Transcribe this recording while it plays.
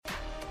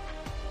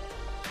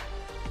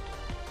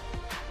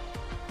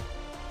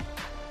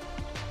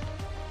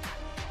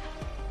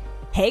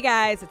Hey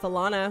guys, it's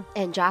Alana.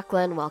 And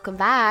Jacqueline, welcome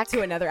back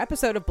to another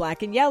episode of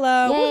Black and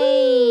Yellow.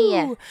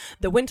 Yay! Woo!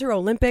 The Winter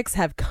Olympics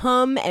have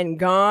come and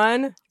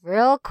gone.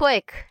 Real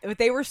quick. But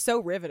they were so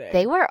riveting.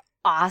 They were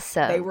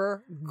awesome. They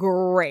were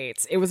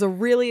great. It was a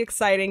really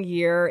exciting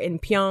year in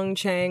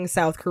Pyeongchang,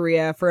 South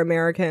Korea for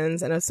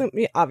Americans and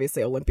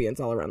obviously Olympians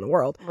all around the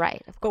world.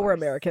 Right, of course. But we're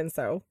Americans,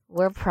 so.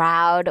 We're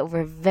proud.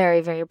 We're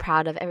very, very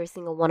proud of every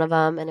single one of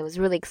them. And it was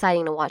really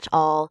exciting to watch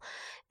all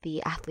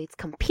the athletes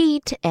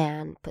compete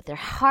and put their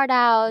heart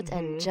out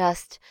and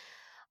just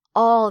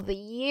all the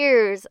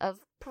years of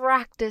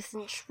practice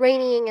and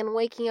training and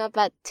waking up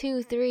at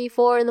 2, 3,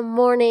 4 in the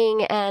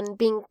morning and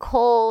being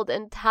cold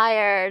and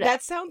tired.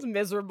 That sounds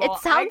miserable.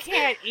 It sounds I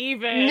can't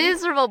even.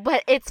 miserable,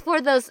 but it's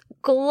for those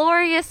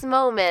glorious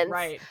moments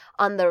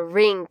on the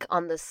rink,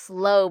 on the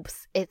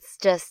slopes. It's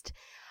just,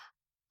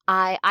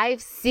 I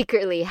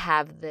secretly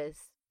have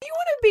this. You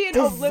want to be an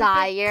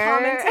desire.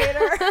 Olympic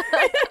commentator?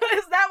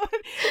 Is that what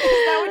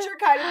you're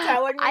kind of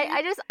telling me?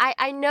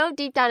 I know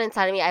deep down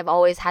inside of me, I've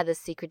always had this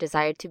secret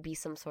desire to be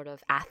some sort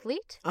of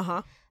athlete.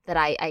 That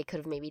I could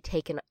have maybe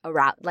taken a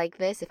route like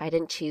this if I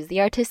didn't choose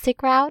the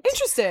artistic route.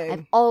 Interesting.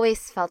 I've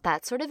always felt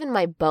that sort of in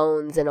my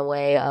bones in a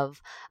way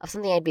of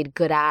something I'd be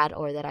good at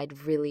or that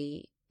I'd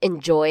really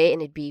enjoy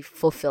and it'd be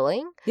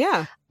fulfilling.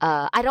 Yeah.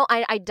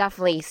 I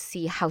definitely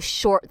see how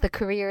short the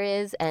career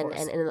is and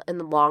in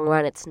the long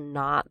run it's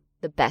not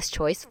the best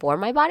choice for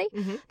my body.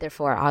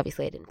 Therefore,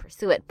 obviously, I didn't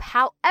pursue it.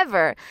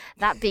 However,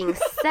 that being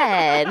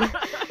said,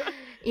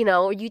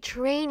 you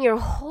train your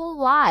whole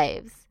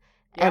lives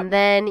and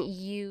then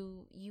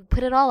you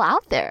put it all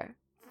out there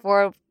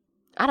for,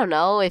 I don't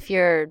know, if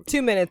you're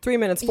 2 minutes, 3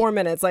 minutes, 4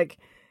 minutes, like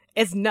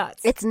it's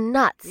nuts. It's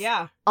nuts.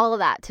 Yeah. All of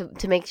that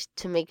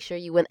to make sure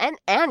you win.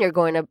 And you're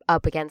going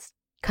up against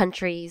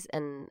countries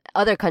and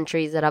other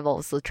countries that I've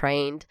also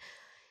trained.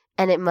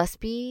 And it must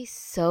be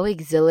so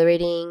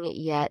exhilarating,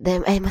 yet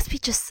it must be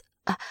just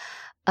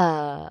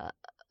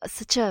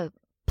such a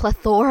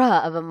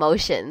plethora of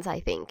emotions, I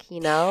think,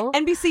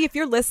 NBC, if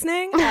you're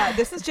listening,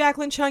 this is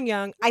Jacqueline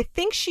Chung-Young. I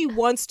think she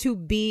wants to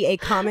be a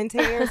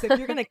commentator, so if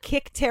you're going to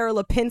kick Tara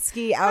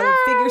Lipinski out of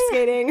figure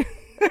skating,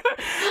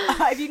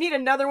 if you need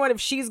another one,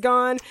 if she's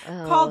gone,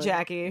 call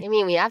Jackie. I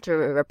mean, we have to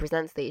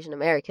represent the Asian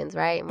Americans,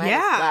 right? Might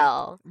as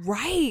well.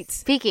 Right.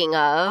 Speaking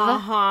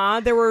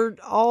of. There were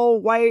all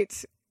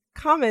white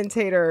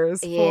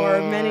commentators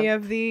for many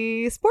of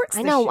the sports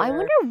I know. This year. I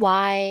wonder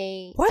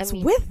why. What's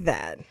with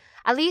that?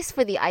 At least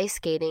for the ice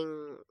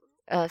skating,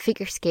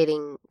 figure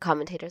skating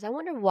commentators, I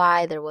wonder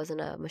why there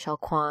wasn't a Michelle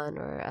Kwan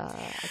or a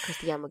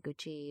Kristi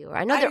Yamaguchi. Or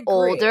I know they're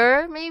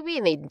older, maybe,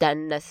 and they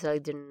necessarily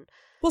didn't.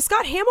 Well,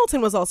 Scott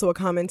Hamilton was also a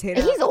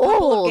commentator. He's a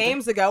couple old. Of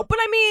games ago, but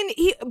I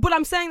mean, but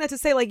I'm saying that to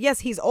say, like, yes,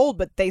 he's old,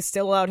 but they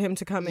still allowed him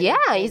to come in. Yeah,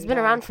 he's been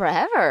around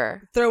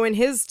forever. Throw in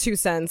his 2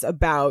 cents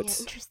about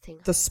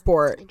the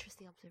sport. That's an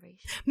interesting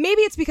observation.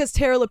 Maybe it's because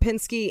Tara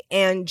Lipinski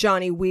and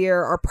Johnny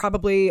Weir are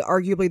probably,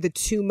 arguably, the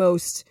 2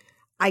 most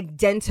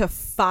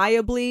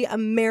identifiably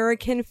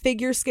American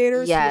figure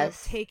skaters who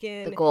have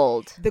taken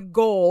the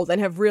gold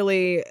and have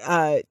really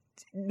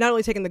not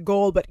only taken the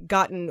gold but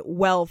gotten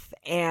wealth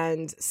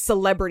and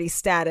celebrity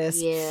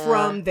status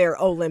from their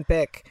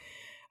Olympic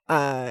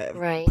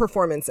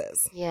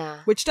performances. Yeah.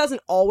 Which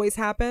doesn't always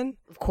happen.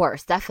 Of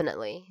course,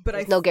 definitely. But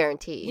there's no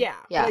guarantee. Yeah.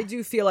 But I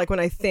do feel like when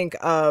I think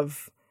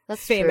of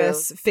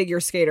famous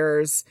figure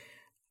skaters,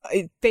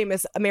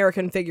 famous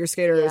American figure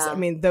skaters, I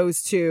mean,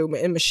 those 2,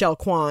 and Michelle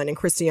Kwan and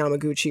Kristi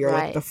Yamaguchi are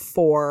like the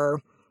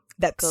 4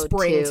 that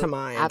spring to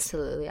mind.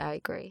 Absolutely, I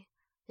agree.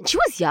 And she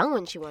was young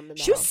when she won the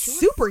medal. She was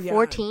super young.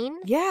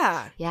 14?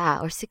 Yeah. Yeah,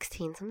 or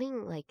 16,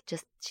 something like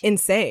just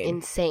insane.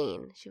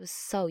 Insane. She was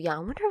so young.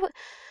 I wonder what.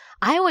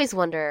 I always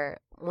wonder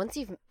once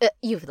you've made it.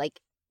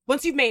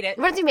 Once you've made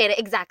it,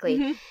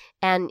 exactly.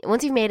 And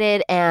once you've made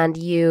it, and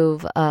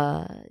you've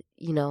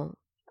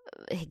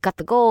got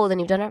the gold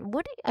and you've done it.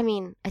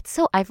 It's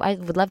so I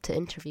would love to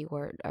interview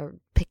or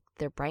pick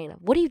their brain up.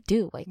 What do you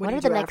do? Like, what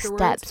are the next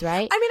steps,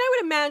 right? I mean, I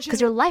would imagine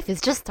because your life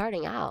is just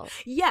starting out.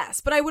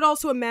 Yes, but I would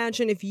also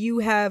imagine if you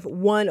have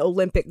won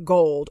Olympic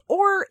gold,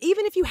 or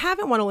even if you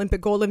haven't won Olympic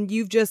gold and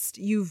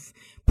you've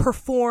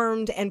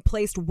performed and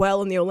placed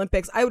well in the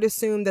Olympics, I would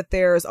assume that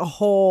there's a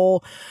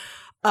whole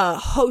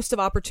host of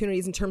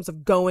opportunities in terms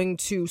of going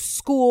to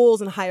schools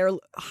and higher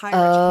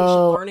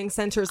education learning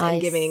centers and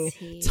giving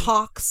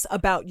talks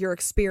about your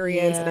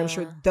experience. And I'm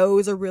sure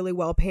those are really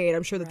well paid.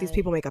 I'm sure that these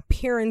people make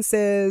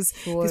appearances.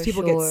 These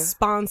people get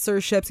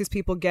sponsorships. These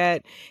people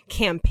get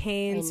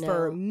campaigns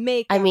for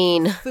makeup,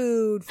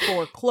 food,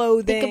 for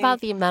clothing. Think about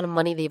the amount of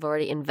money they've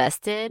already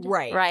invested.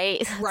 Right.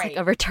 It's like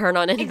a return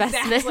on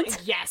investment.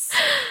 Exactly. Yes.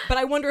 But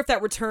I wonder if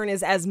that return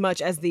is as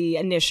much as the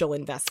initial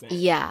investment.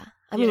 Yeah.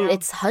 I mean,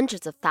 it's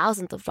hundreds of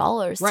thousands of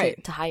dollars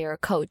to hire a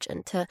coach.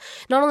 And to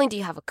not only do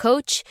you have a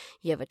coach,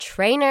 you have a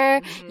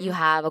trainer, you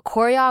have a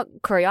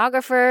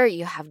choreographer,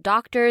 you have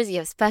doctors, you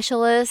have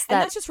specialists. And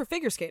that's just for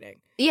figure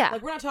skating. Yeah.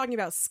 Like, we're not talking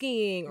about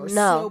skiing or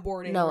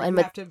snowboarding. No, and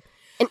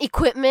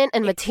equipment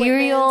and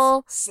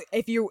material.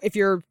 If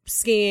you're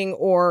skiing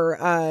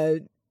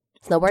or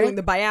Snowboarding?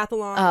 the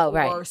biathlon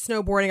or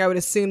snowboarding, I would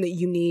assume that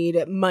you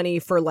need money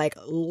for like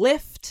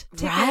lift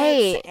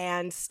tickets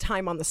and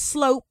time on the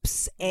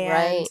slopes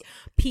and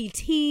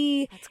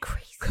PT. That's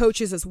crazy.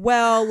 Coaches as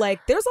well.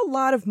 Like there's a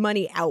lot of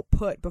money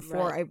output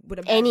before I would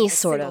imagine any a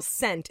sort single of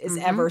cent is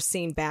ever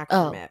seen back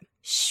from it.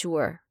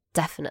 Sure.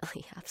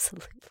 Definitely.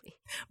 Absolutely.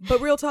 But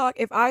real talk,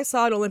 if I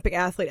saw an Olympic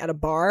athlete at a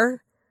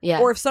bar,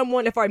 or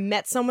if I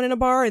met someone in a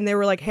bar and they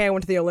were like, hey, I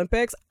went to the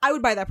Olympics, I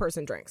would buy that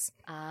person drinks.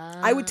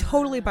 I would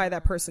totally buy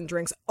that person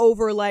drinks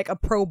over like a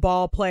pro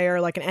ball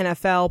player, like an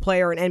NFL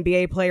player, an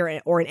NBA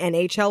player, or an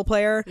NHL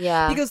player.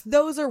 Yeah. Because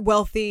those are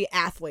wealthy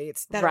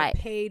athletes that are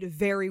paid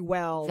very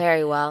well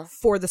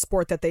for the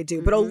sport that they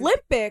do. But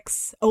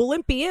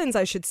Olympians,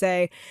 I should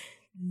say,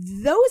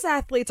 those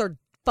athletes are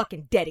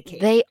fucking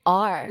dedicated. They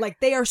are. Like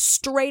they are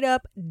straight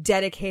up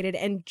dedicated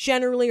and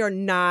generally are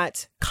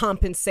not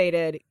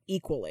compensated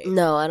equally.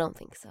 No, I don't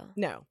think so.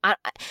 No.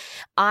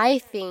 I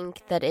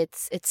think that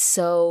it's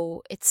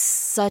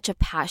such a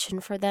passion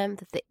for them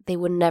that they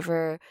would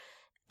never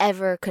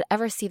could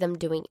ever see them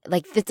doing,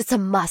 like it's a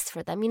must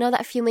for them. You know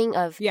that feeling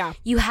of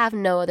you have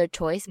no other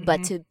choice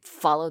but to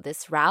follow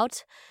this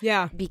route.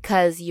 Yeah.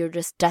 Because you're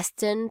just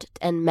destined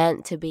and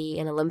meant to be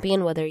an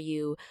Olympian, whether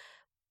you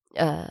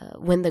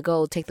win the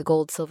gold, take the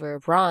gold, silver, or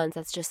bronze.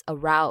 That's just a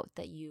route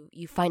that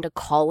you find a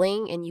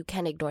calling and you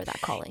can't ignore that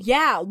calling.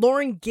 Yeah,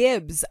 Lauren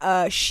Gibbs,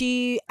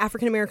 she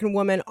African-American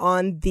woman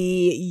on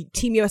the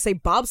Team USA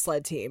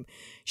bobsled team.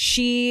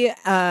 She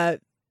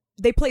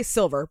they play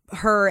silver,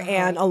 her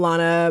and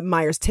Alana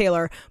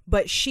Myers-Taylor,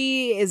 but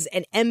she is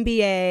an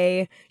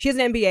MBA. She has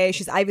an MBA.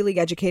 She's Ivy League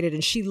educated,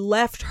 and she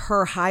left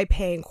her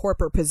high-paying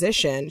corporate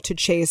position to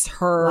chase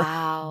her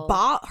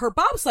her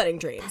bobsledding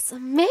dreams. That's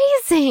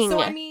amazing. So,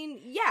 I mean,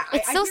 yeah.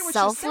 It's so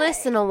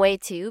selfless in a way,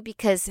 too,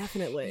 because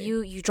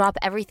you drop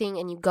everything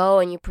and you go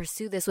and you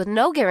pursue this with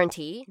no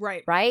guarantee.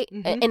 Right?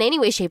 Mm-hmm. In any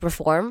way, shape, or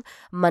form.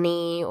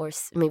 Money or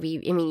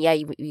maybe, I mean,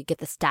 you get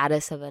the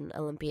status of an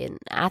Olympian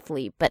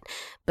athlete, but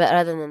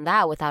other than that,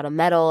 without a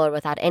medal or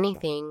without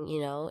anything, you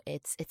know,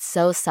 it's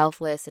so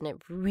selfless, and it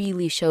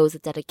really shows the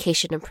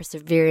dedication and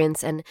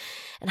perseverance and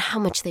how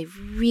much they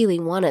really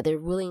want it. They're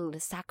willing to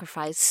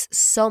sacrifice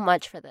so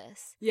much for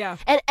this. Yeah.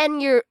 And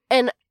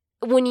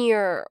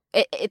when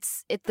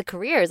it's the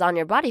career is on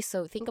your body,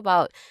 so think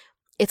about,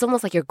 it's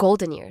almost like your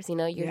golden years, you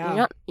know,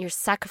 you're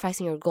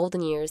sacrificing your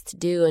golden years to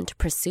do and to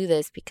pursue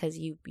this because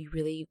you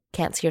really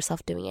can't see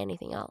yourself doing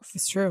anything else.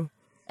 It's true.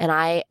 And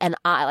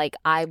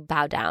I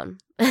bow down.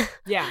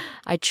 Yeah.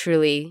 I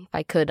truly, if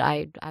I could,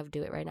 I would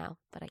do it right now,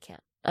 but I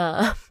can't.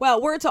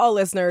 Well, word to all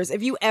listeners,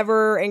 if you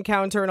ever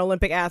encounter an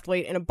Olympic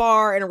athlete in a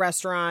bar, in a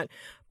restaurant,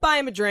 buy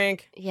him a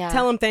drink. Yeah.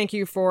 Tell them thank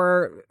you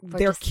for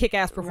their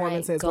kick-ass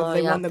performances, whether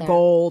they won the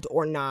gold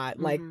or not.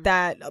 Mm-hmm. Like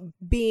that,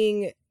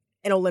 being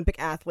an Olympic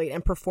athlete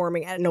and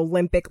performing at an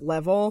Olympic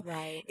level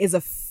is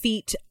a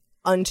feat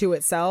unto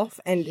itself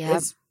and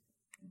is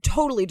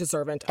totally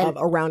deserving of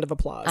a round of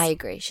applause. I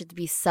agree. Should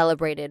be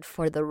celebrated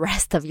for the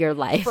rest of your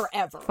life.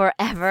 Forever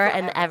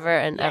and ever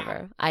and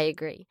ever. I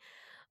agree.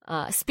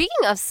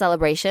 Speaking of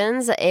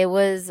celebrations, it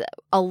was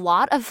a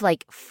lot of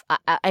like,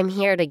 I'm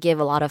here to give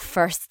a lot of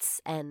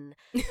firsts, and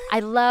I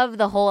love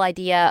the whole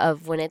idea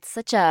of when it's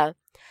such a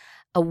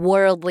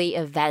worldly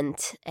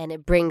event and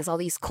it brings all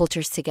these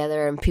cultures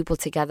together and people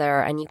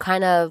together, and you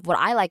kind of, what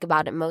I like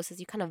about it most is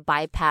you kind of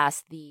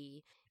bypass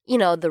the, you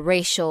know, the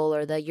racial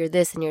or the you're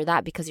this and you're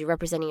that, because you're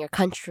representing your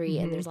country,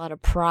 and there's a lot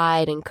of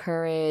pride and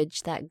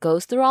courage that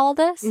goes through all of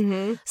this.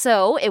 Mm-hmm.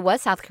 So it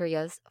was South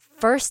Korea's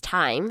first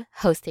time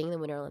hosting the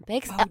Winter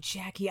Olympics. Oh,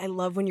 Jackie, I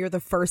love when you're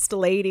the first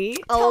lady.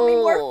 Tell me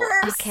more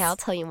first. Okay, I'll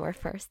tell you more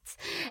firsts.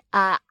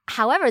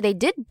 However, they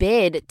did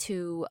bid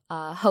to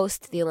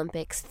host the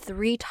Olympics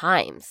 3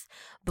 times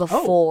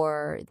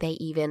before they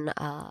even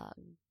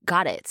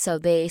got it. So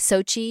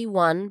Sochi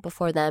won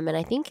before them, and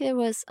I think it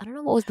was, I don't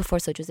know what was before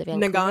Sochi. Was it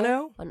Vancouver?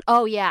 Nagano?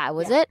 Oh yeah,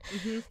 was it?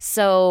 Mm-hmm.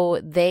 So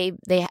they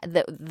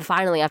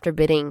finally, after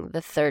bidding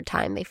the 3rd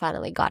time, they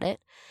finally got it.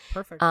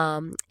 Perfect.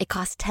 It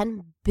cost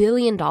 $10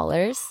 billion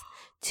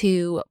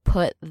to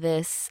put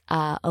this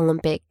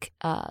Olympic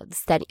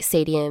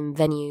stadium,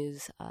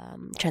 venues,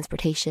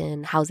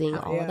 transportation, housing,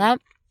 all of that.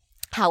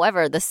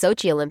 However, the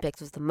Sochi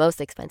Olympics was the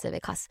most expensive.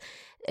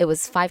 It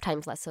was 5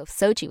 times less. So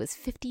Sochi was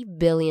 $50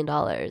 billion.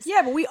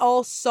 Yeah, but we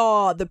all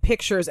saw the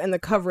pictures and the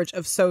coverage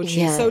of Sochi.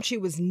 Yeah. Sochi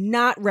was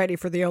not ready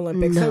for the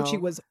Olympics. No. Sochi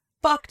was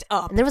fucked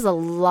up. And there was a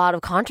lot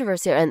of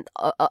controversy and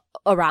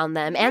around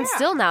them, and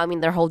still now. I mean,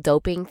 their whole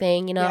doping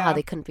thing. You know how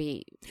they couldn't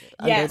be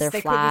under their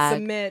flag.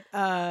 Couldn't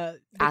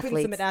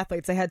submit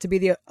athletes. They had to be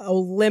the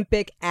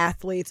Olympic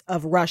athletes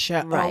of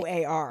Russia,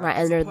 OAR, right,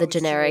 under the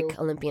generic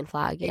Olympian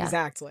flag. Yeah.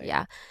 Exactly.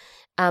 Yeah.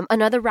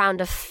 Another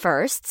round of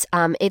firsts.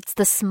 It's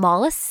the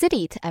smallest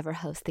city to ever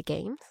host the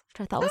games,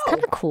 which I thought was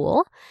kind of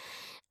cool.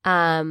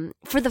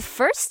 For the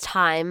first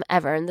time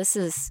ever, and this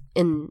is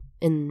in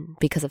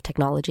because of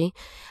technology,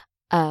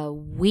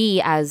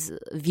 we as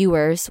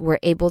viewers were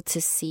able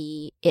to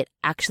see it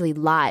actually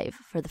live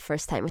for the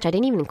first time, which I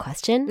didn't even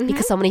question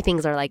because so many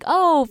things are like,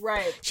 oh,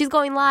 she's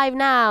going live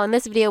now, and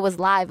this video was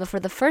live. But for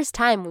the first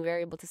time, we were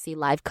able to see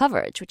live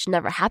coverage, which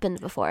never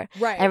happened before.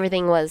 Right.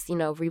 Everything was,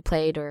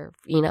 replayed, or,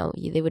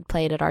 they would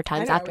play it at our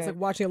times after. I was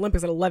like watching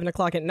Olympics at 11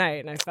 o'clock at night,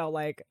 and I felt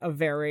like a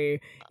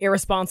very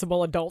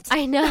irresponsible adult.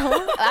 I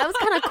know. That was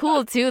kind of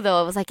cool, too,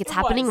 though. It was like, it's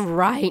happening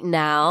right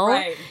now.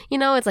 Right.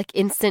 It's like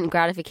instant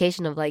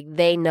gratification of like,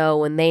 they know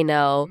when they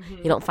know.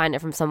 You don't find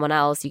it from someone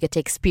else. You get to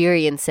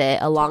experience it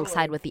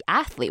alongside with the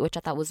athlete, which I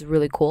thought was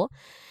really cool.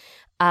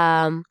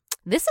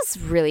 This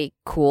is really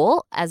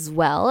cool as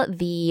well.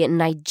 The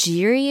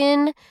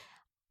Nigerian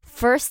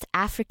first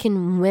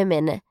African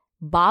women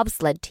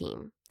bobsled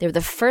team. They were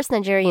the first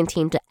Nigerian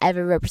team to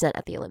ever represent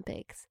at the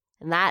Olympics.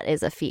 And that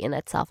is a feat in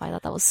itself. I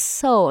thought that was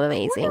so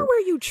amazing. I wonder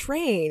where you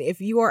train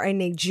if you are a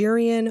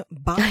Nigerian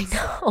bobsled. I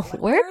know.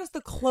 Like, where's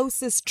the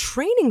closest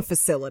training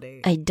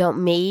facility? I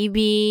don't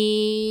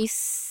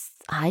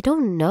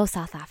know,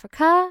 South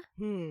Africa?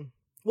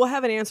 We'll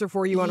have an answer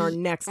for you on our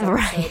next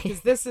episode. Because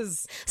this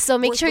is... So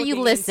make sure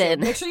you listen.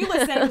 Make sure you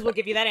listen because we'll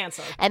give you that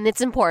answer. And it's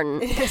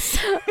important.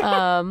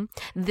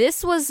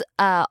 This was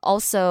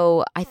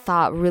also, I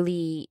thought,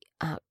 really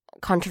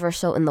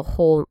controversial in the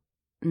whole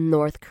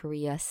North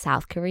Korea,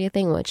 South Korea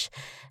thing, which,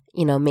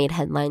 made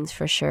headlines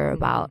for sure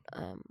about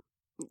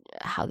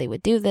how they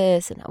would do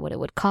this and what it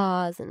would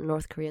cause, and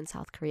North Korea and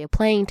South Korea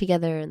playing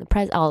together and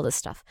all this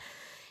stuff.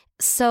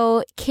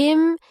 So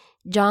Kim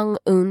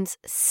Jong-un's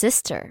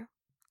sister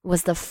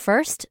was the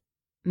first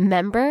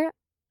member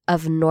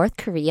of North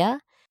Korea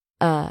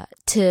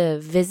to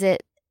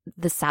visit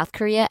the South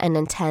Korea and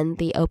attend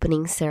the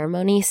opening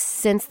ceremony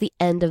since the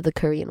end of the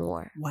Korean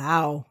War.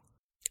 Wow.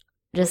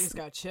 Just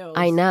got chills.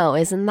 I know.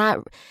 Isn't that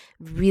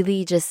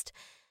really just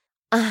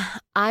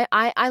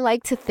I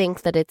like to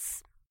think that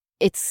it's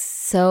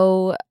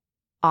so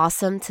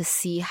awesome to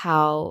see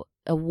how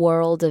a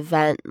world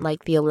event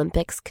like the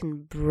Olympics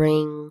can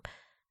bring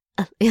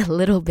a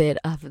little bit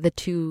of the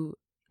two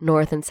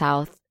North and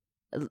South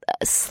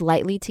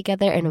slightly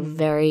together in a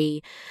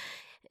very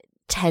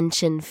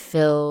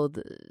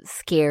tension-filled,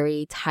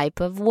 scary type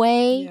of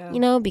way,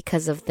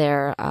 because of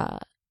their,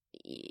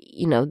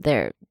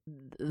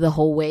 the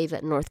whole way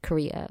that North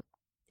Korea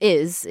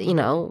is,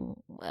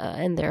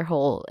 and their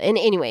whole, and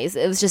anyways,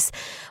 it was just,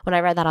 when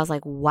I read that, I was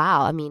like,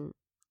 wow, I mean,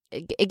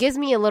 it gives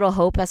me a little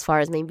hope as far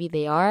as maybe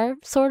they are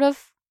sort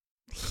of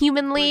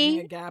humanly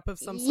bridging a gap of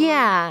some sort.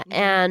 Yeah,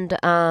 and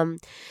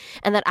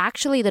that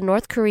actually the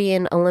North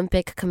Korean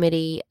Olympic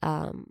Committee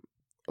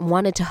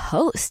wanted to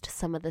host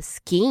some of the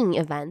skiing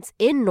events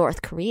in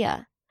North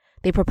Korea.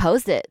 They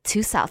proposed it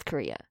to South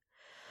Korea.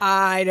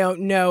 I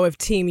don't know if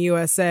Team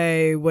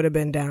USA would have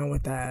been down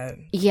with that.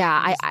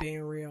 Yeah,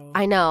 being real.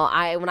 I know.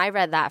 When I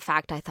read that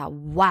fact, I thought,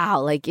 wow,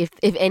 like if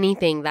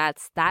anything, that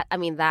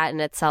in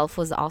itself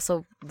was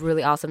also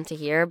really awesome to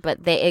hear.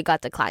 But it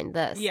got declined.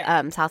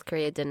 South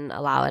Korea didn't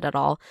allow it at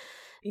all.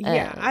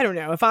 Yeah, I don't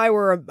know. If I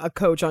were a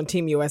coach on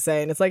Team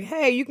USA and it's like,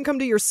 hey, you can come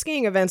to your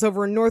skiing events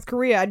over in North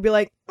Korea, I'd be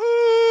like,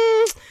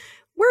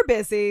 we're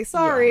busy.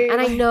 Sorry. Yeah.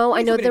 And I know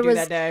there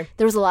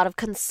was a lot of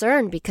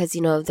concern because,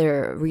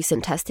 their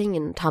recent testing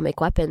in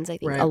atomic weapons. I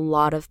think a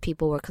lot of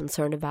people were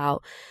concerned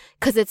about,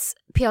 because it's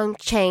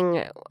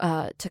Pyeongchang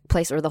took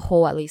place, or the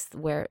whole, at least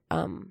where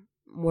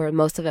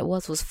most of it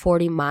was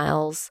 40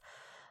 miles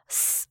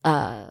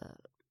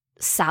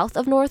south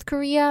of North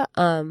Korea,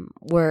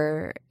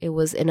 where it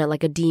was in a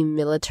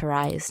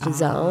demilitarized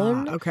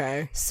zone.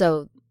 Okay.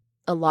 So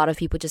a lot of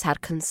people just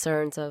had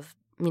concerns of,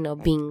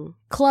 being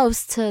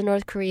close to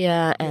North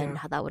Korea and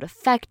how that would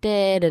affect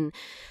it, and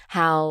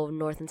how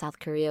North and South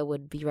Korea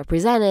would be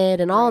represented,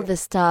 and all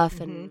this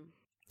stuff. And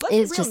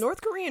let's be real,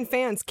 North Korean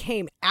fans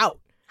came out.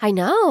 I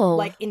know.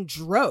 Like in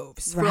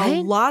droves for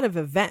a lot of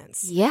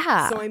events.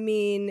 Yeah. So, I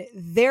mean,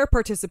 their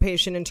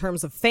participation in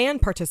terms of fan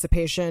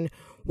participation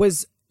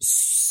was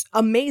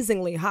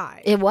amazingly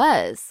high. It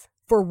was.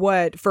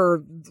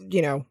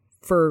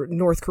 For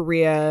North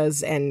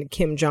Korea's and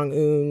Kim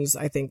Jong-un's,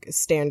 I think,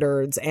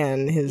 standards,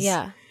 and his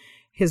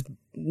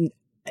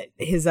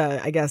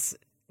I guess,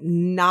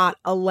 not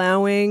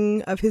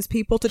allowing of his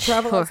people to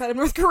travel outside of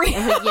North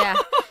Korea. Yeah,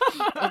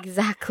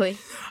 exactly.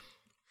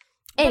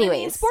 Anyways, I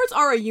mean, sports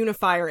are a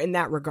unifier in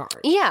that regard.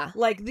 Yeah.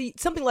 Like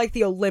something like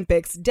the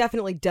Olympics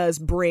definitely does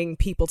bring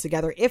people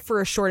together, if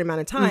for a short amount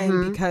of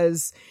time,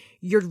 because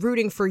you're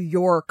rooting for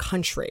your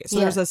country. So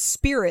there's a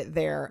spirit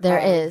there. There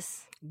is.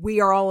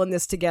 We are all in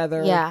this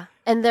together. Yeah.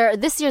 And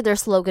this year their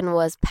slogan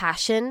was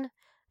Passion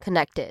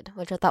Connected,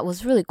 which I thought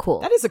was really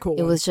cool. That is a cool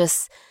one. It was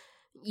just,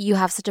 you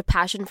have such a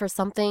passion for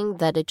something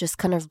that it just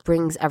kind of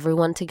brings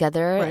everyone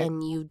together,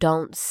 and you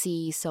don't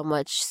see so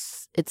much.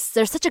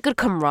 There's such a good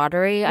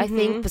camaraderie, I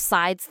think,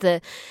 besides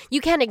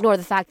you can't ignore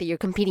the fact that you're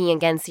competing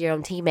against your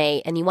own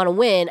teammate and you want to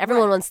win.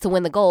 Everyone wants to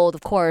win the gold,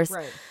 of course.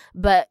 Right.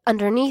 But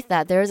underneath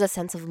that, there is a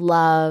sense of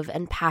love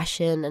and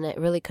passion, and it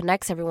really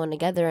connects everyone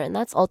together. And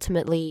that's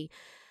ultimately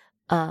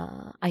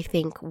I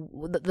think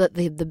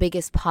the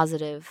biggest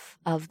positive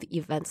of the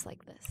events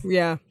like this.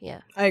 Yeah.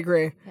 Yeah. I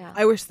agree. Yeah.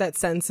 I wish that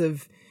sense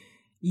of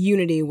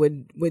unity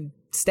would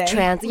stay.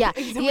 Exactly.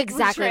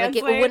 Like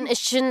it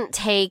shouldn't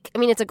take, I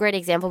mean, it's a great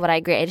example, but I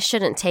agree. It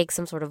shouldn't take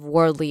some sort of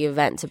worldly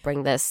event to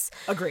bring this.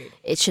 Agreed.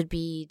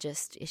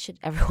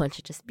 Everyone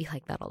should just be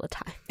like that all the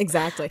time.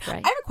 Exactly.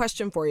 Right. I have a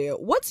question for you.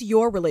 What's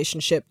your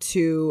relationship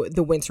to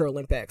the Winter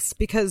Olympics?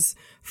 Because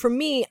for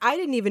me, I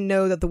didn't even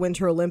know that the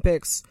Winter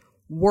Olympics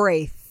were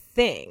a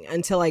thing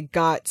until I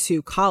got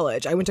to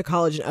college. I went to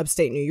college in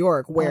upstate New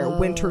York, where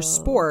winter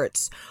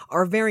sports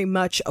are very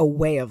much a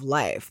way of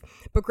life.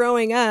 But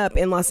growing up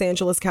in Los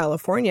Angeles,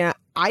 California,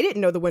 I didn't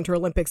know the Winter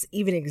Olympics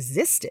even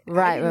existed.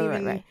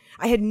 Right.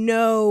 I had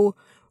no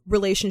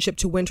relationship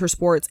to winter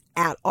sports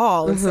at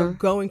all. And so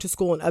going to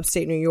school in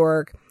upstate New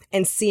York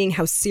and seeing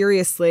how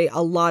seriously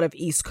a lot of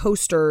East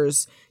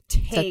Coasters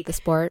take the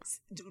sport,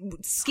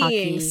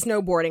 skiing,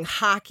 snowboarding,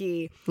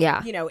 hockey,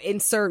 yeah,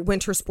 insert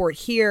winter sport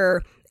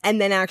here. And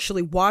then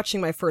actually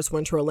watching my first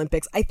Winter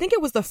Olympics, I think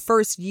it was the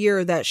first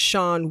year that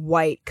Shaun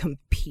White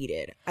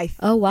competed.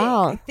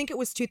 Wow. I think it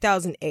was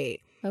 2008.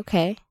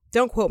 Okay.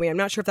 Don't quote me. I'm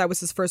not sure if that was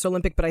his first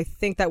Olympic, but I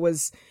think that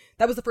was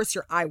the first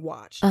year I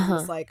watched. I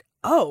was like,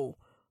 oh,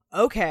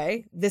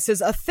 okay, this is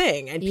a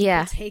thing. And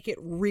people take it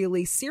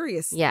really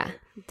seriously. Yeah.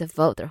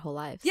 Devote their whole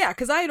lives. Yeah,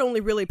 because I had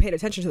only really paid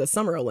attention to the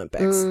Summer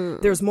Olympics.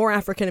 There's more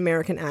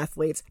African-American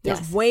athletes.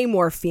 There's way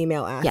more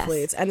female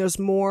athletes. And there's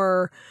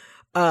more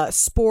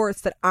sports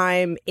that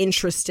I'm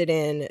interested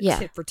in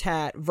tit for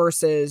tat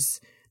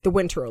versus the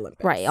Winter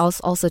Olympics. Right.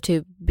 Also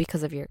too,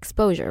 because of your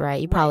exposure,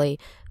 right? You probably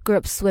grew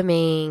up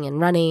swimming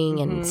and running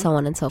and so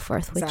on and so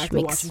forth, which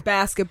makes watching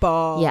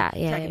basketball, track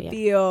and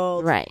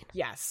field. Right.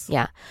 Yes.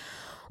 Yeah.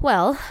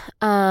 Well,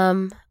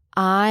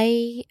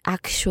 I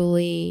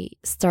actually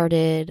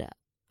started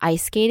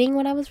ice skating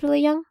when I was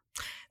really young.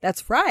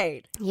 That's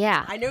right.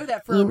 Yeah. I know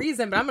that for a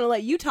reason, but I'm going to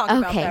let you talk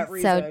about that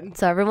reason.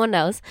 So everyone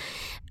knows.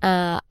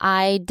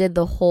 I did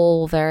the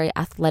whole very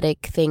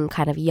athletic thing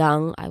kind of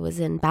young. I was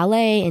in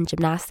ballet and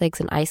gymnastics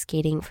and ice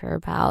skating for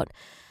about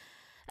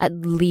at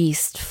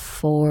least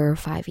 4 or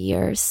 5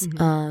 years.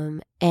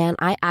 And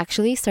I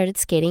actually started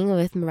skating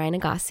with Mirai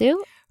Nagasu,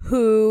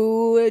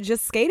 who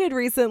just skated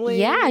recently.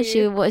 Yeah,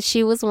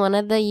 she was one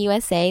of the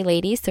USA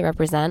ladies to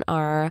represent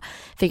our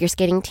figure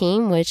skating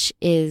team, which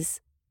is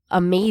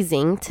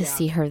amazing to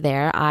see her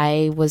there.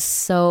 I was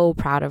so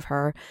proud of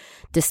her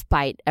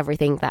despite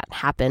everything that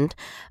happened.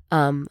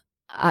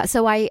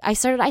 So I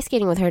started ice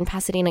skating with her in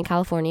Pasadena,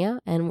 California,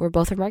 and we're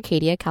both from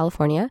Arcadia,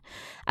 California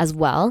as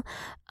well.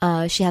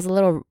 She has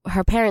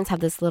her parents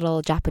have this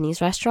little Japanese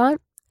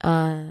restaurant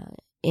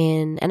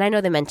and I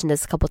know they mentioned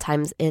this a couple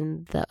times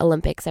in the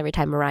Olympics every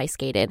time Mirai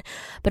skated,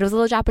 but it was a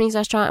little Japanese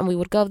restaurant and we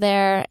would go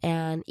there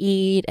and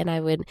eat, and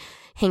I would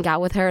hang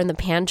out with her in the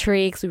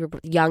pantry because we were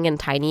young and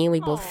tiny. We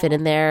both fit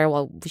in there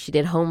while she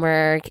did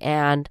homework,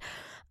 and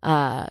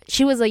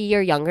she was a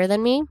year younger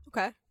than me.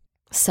 Okay.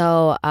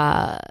 So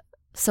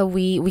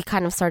we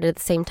kind of started at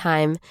the same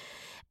time,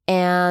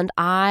 and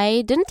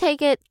I didn't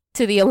take it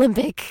to the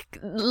Olympic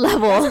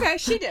level. That's okay,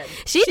 she did.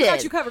 She did.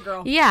 Got you covered,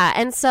 girl. Yeah,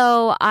 and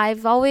so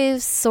I've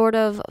always sort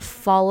of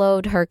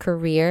followed her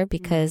career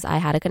because I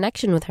had a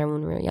connection with her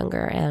when we were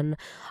younger, and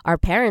our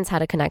parents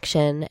had a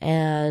connection,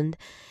 and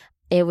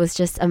it was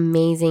just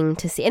amazing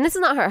to see. And this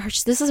is not her.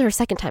 This is her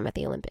second time at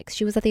the Olympics.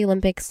 She was at the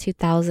Olympics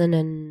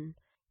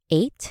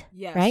 2008.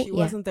 Yeah, right? She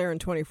wasn't there in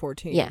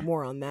 2014. Yeah.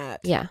 More on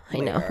that. Yeah,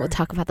 later. I know. We'll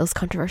talk about those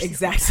controversies.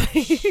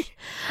 Exactly.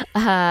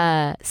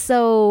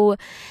 So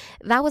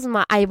that was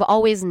I've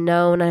always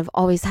known, I've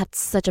always had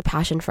such a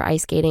passion for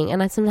ice skating.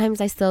 And sometimes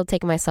I still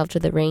take myself to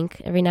the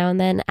rink every now and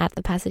then at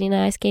the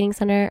Pasadena Ice Skating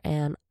Center.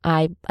 And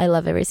I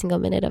love every single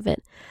minute of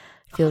it.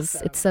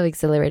 It's so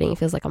exhilarating. It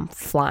feels like I'm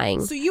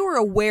flying. So you were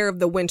aware of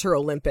the Winter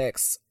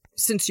Olympics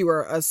since you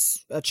were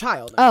a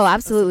child? Oh,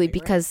 absolutely.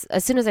 Because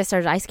as soon as I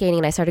started ice skating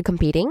and I started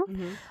competing,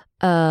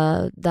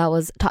 there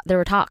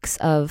were talks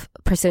of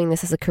pursuing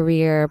this as a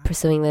career,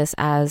 pursuing this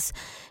as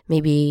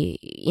maybe,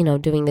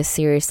 doing this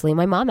seriously.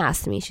 My mom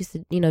asked me, she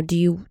said, do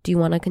you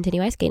want to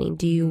continue ice skating?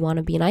 Do you want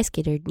to be an ice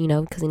skater?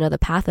 Because the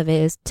path of it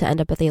is to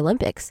end up at the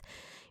Olympics.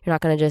 You're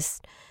not going to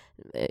just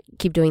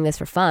keep doing this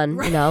for fun,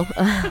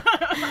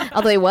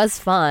 although it was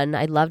fun.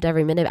 I loved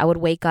every minute. I would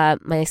wake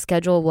up. My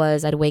schedule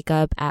was I'd wake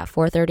up at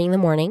 4:30 in the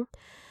morning.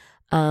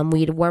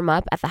 We'd warm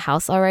up at the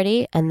house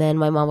already, and then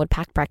my mom would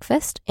pack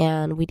breakfast,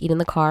 and we'd eat in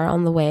the car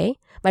on the way.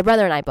 My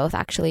brother and I both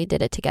actually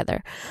did it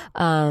together.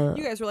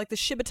 You guys were like the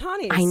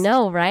Shibatanis. I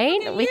know,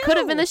 right? We could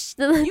have been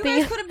you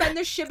guys could have been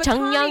the Shibatanis.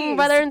 Chungyoung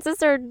brother and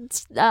sister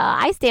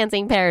ice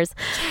dancing pairs.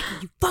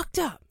 Jackie, you fucked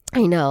up.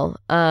 I know.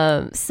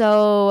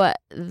 So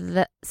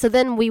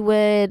then we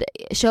would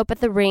show up at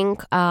the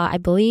rink, I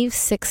believe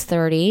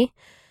 6:30,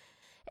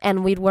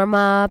 and we'd warm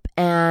up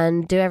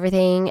and do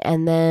everything,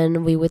 and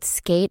then we would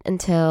skate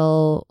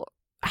until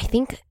I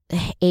think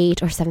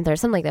 8 or 7:30,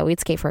 something like that. We'd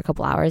skate for a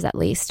couple hours at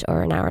least,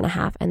 or an hour and a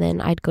half, and then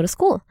I'd go to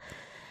school.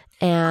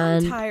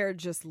 And I'm tired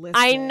just listening.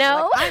 I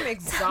know. Like, I'm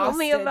exhausted. Tell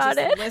me about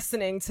it.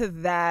 Listening to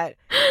that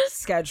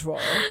schedule.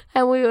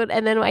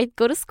 And then I'd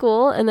go to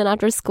school, and then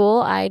after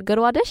school, I'd go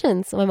to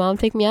auditions. My mom would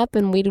pick me up,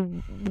 and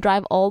we'd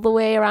drive all the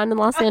way around in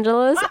Los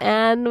Angeles,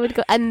 and we'd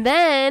go. And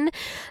then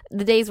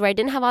the days where I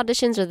didn't have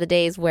auditions, or the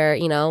days where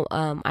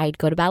I'd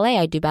go to ballet.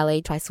 I'd do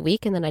ballet twice a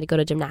week, and then I'd go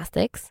to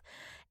gymnastics.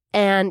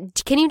 And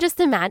can you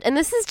just imagine? And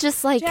this is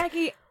just like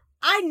Jackie.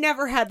 I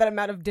never had that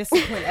amount of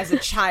discipline as a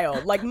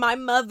child. Like my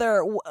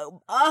mother would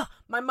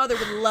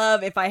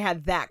love if I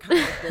had that kind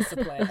of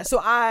discipline.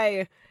 So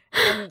I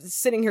am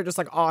sitting here just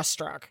like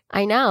awestruck.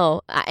 I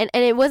know. And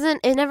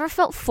it never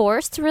felt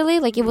forced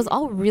really. Like it was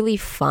all really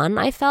fun,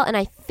 I felt. And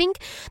I think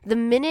the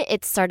minute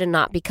it started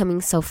not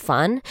becoming so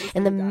fun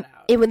and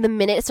when the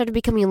minute it started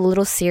becoming a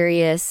little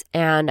serious,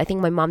 and I think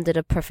my mom did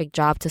a perfect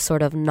job to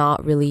sort of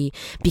not really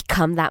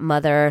become that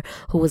mother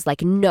who was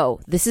like, no,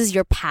 this is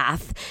your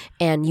path.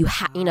 And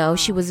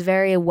she was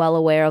very well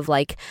aware of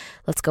like,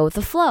 let's go with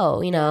the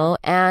flow,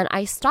 and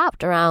I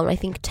stopped around, I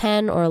think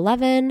 10 or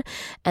 11.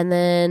 And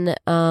then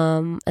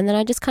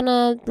I just kind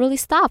of really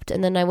stopped.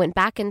 And then I went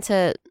back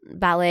into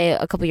ballet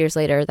a couple years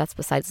later. That's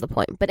besides the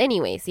point. But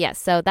anyways, yes.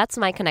 So that's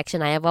my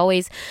connection. I've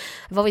always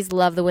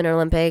loved the Winter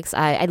Olympics.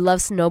 I love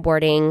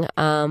snowboarding.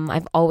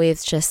 I've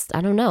always just,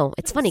 I don't know.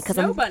 It's funny because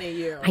Snow bunny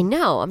you. I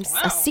know. I'm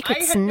a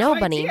secret snow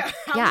bunny.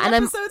 How many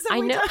episodes have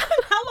we done?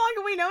 How long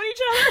have we known each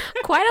other?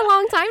 Quite a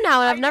long time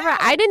now. And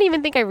I didn't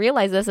even think I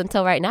realized this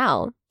until right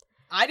now.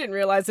 I didn't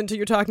realize until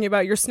you're talking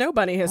about your snow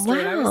bunny history. Wow.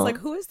 And I was like,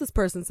 who is this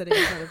person sitting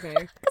in front of me?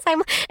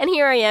 And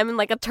here I am in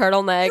like a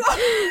turtleneck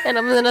and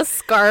I'm in a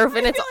scarf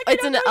and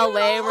it's in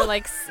LA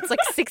and it's like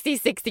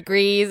 66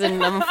 degrees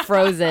and I'm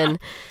frozen.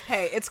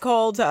 Hey, it's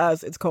cold to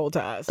us. It's cold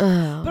to us.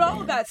 Oh, but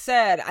all of that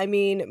said, I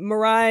mean,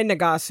 Mirai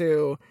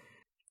Nagasu,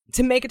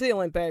 to make it to the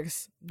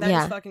Olympics, that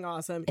is fucking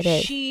awesome.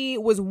 She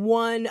was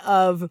one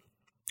of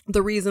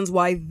the reasons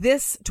why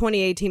this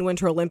 2018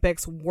 Winter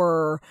Olympics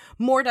were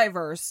more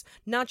diverse,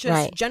 not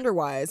just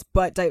gender-wise,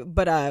 but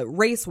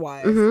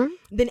race-wise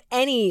than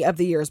any of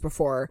the years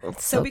before.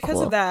 So because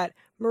cool. of that,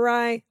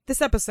 Mirai, this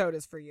episode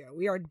is for you.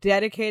 We are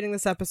dedicating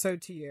this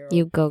episode to you.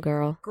 You go,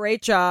 girl.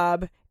 Great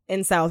job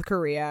in South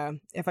Korea.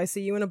 If I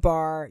see you in a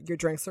bar, your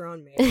drinks are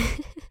on me.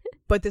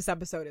 But this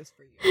episode is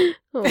for you.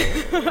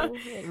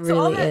 It really so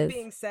all that is.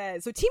 being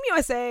said, so Team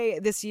USA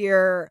this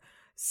year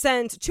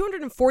sent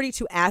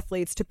 242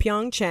 athletes to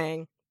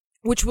Pyeongchang,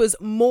 which was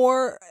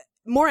more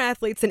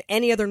athletes than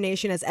any other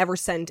nation has ever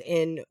sent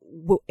in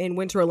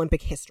Winter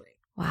Olympic history.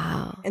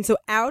 Wow. And so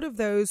out of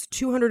those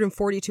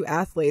 242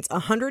 athletes,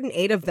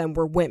 108 of them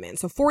were women.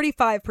 So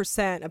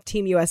 45% of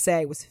Team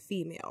USA was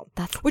female.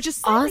 Which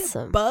is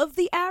awesome. Above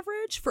the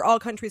average for all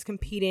countries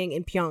competing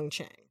in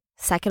Pyeongchang.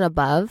 Second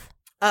above?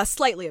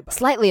 Slightly above.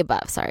 Slightly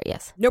above. Sorry,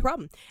 yes. No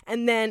problem.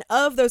 And then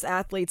of those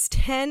athletes,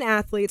 10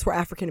 athletes were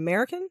African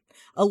American,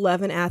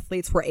 11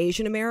 athletes were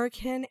Asian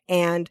American,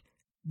 and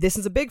this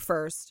is a big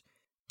first,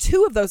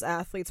 2 of those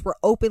athletes were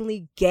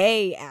openly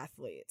gay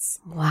athletes.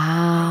 Wow.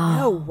 I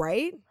know,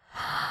 right?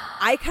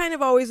 I kind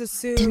of always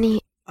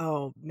assumed...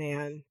 Oh,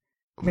 man.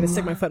 I'm going to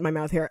stick my foot in my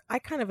mouth here. I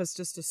kind of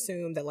just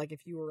assumed that like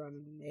if you were a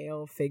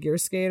male figure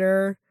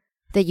skater...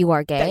 That you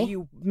are gay? That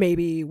you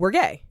maybe were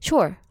gay.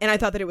 Sure. And I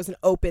thought that it was an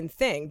open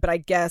thing, but I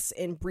guess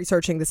in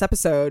researching this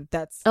episode,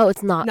 that's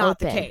it's not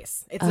the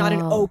case. It's not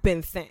an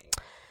open thing.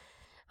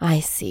 I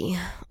see.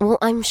 Well,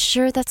 I'm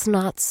sure that's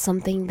not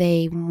something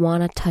they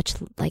want to touch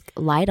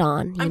light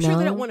on. I'm sure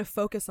they don't want to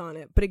focus on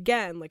it. But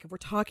again, like if we're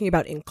talking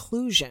about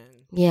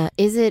inclusion. Yeah.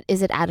 Is it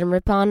Adam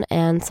Rippon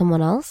and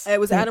someone else? It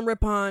was Adam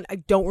Rippon. I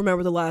don't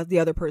remember the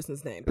other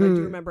person's name, but I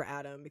do remember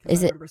Adam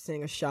because I remember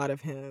seeing a shot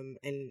of him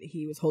and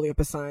he was holding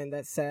up a sign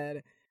that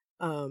said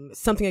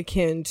something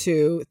akin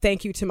to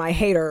 "Thank you to my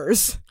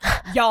haters.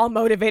 Y'all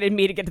motivated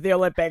me to get to the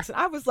Olympics." And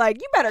I was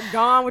like, you better go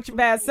on with your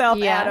bad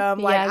self, Adam.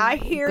 Like, I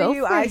hear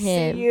you, I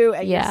see you,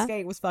 and your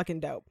skate was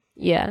fucking dope.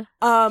 Yeah.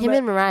 Him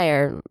and Mirai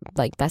are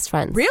like best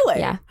friends. Really?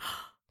 Yeah.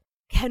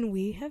 Can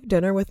we have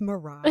dinner with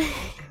Mirai and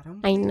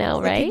Adam? I know,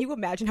 like, right? Can you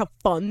imagine how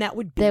fun that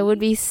would be? That would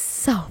be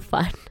so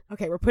fun.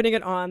 Okay, we're putting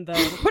it on the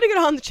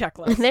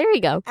checklist. There we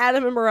go.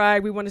 Adam and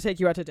Mirai, we want to take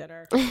you out to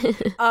dinner.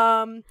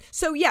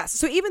 So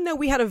even though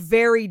we had a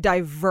very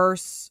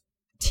diverse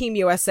Team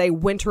USA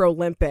Winter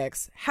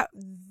Olympics,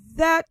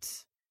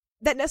 that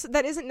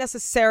isn't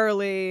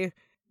necessarily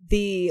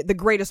the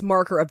greatest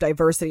marker of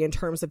diversity in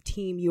terms of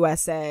Team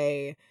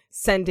USA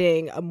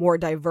sending a more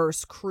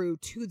diverse crew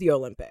to the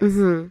Olympics.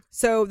 Mm-hmm.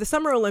 So the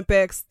Summer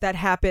Olympics that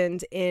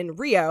happened in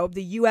Rio,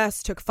 the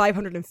U.S. took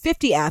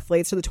 550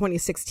 athletes to the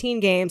 2016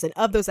 games, and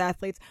of those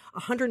athletes,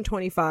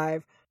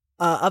 125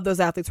 of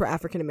those athletes were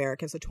African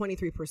American, so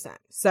 23%.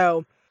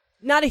 So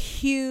not a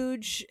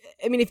huge,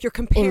 I mean, if you're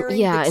comparing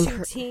the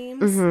two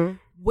teams,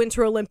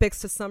 Winter Olympics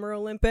to Summer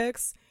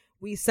Olympics,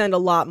 we send a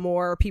lot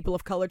more people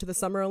of color to the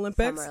Summer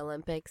Olympics. Summer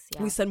Olympics,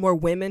 yeah. We send more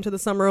women to the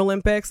Summer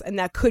Olympics, and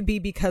that could be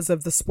because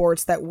of the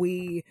sports that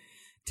we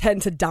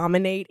tend to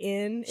dominate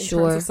in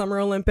terms of Summer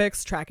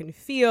Olympics, track and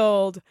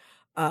field.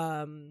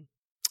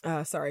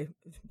 Sorry,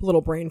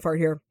 little brain fart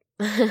here.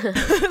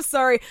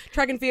 Sorry,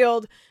 track and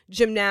field,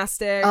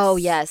 gymnastics. Oh,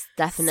 yes,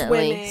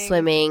 definitely.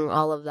 Swimming,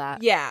 all of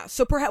that. Yeah.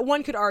 So perhaps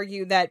one could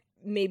argue that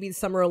maybe the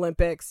Summer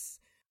Olympics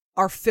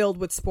are filled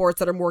with sports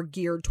that are more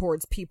geared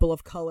towards people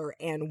of color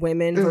and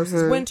women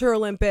versus Winter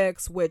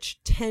Olympics,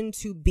 which tend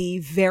to be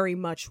very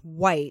much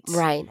white.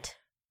 Right.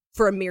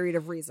 For a myriad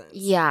of reasons.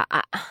 Yeah.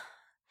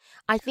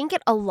 I think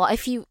it a lot.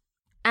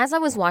 As I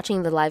was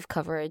watching the live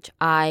coverage,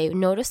 I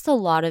noticed a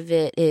lot of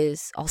it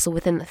is also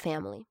within the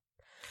family.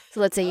 So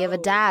let's say you have a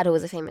dad who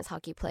was a famous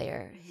hockey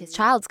player. His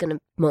child's going to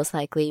most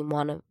likely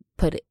want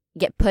to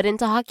get put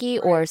into hockey,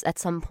 or at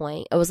some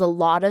point. It was a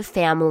lot of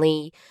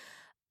families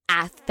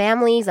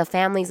of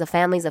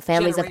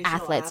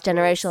athletes,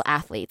 generational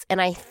athletes.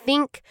 And I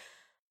think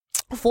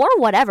for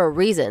whatever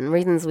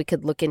reasons we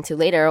could look into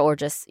later or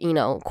just,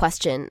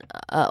 question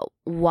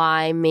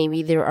why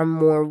maybe there are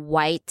more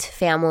white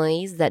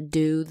families that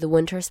do the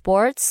winter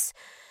sports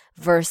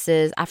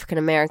versus African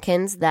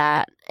Americans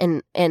that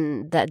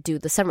that do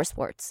the summer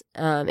sports.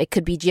 It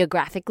could be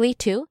geographically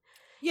too.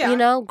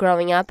 Yeah.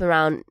 Growing up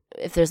around,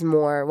 if there's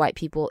more white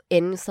people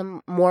in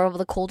some more of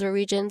the colder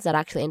regions that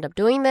actually end up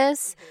doing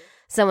this,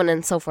 so on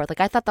and so forth. Like,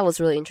 I thought that was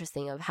really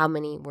interesting of how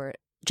many were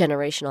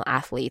generational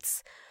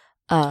athletes.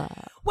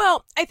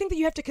 Well, I think that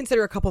you have to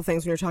consider a couple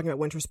things when you're talking about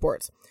winter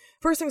sports.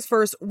 First things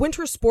first,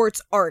 winter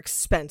sports are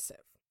expensive.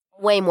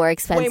 Way more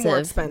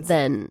expensive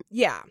than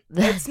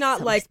it's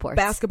not like sports.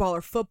 Basketball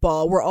or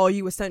football where all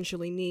you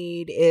essentially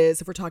need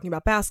is, if we're talking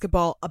about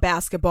basketball,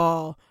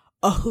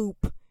 a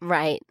hoop,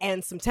 right,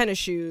 and some tennis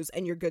shoes,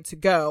 and you're good to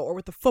go. Or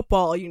with the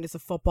football, all you need is a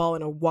football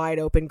and a wide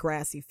open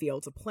grassy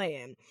field to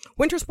play in.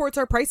 Winter sports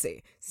are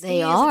pricey.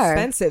 They are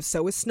expensive.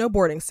 So is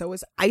snowboarding. So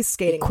is ice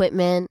skating,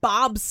 equipment,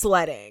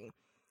 bobsledding.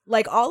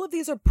 Like, all of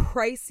these are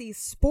pricey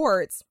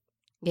sports.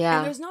 Yeah,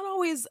 and there's not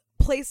always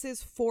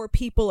places for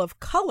people of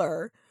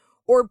color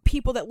or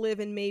people that live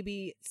in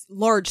maybe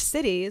large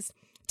cities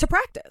to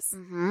practice.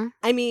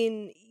 I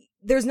mean,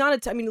 there's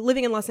not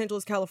living in Los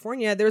Angeles,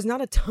 California, there's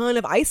not a ton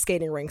of ice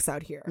skating rinks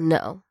out here.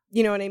 No.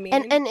 You know what I mean?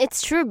 And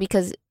it's true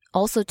because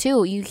also,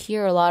 too, you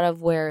hear a lot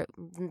of where,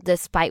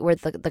 despite where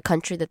the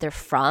country that they're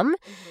from,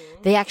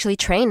 they actually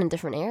train in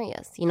different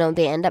areas.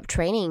 They end up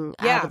training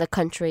out of the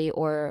country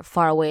or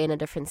far away in a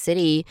different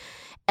city.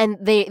 And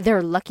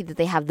they're lucky that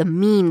they have the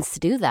means to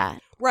do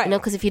that. Right.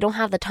 Because if you don't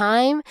have the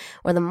time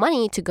or the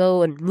money to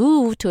go and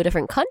move to a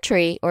different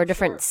country or a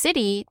different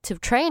city to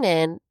train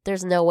in,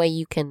 there's no way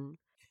you can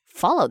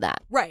follow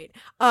that. Right.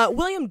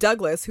 William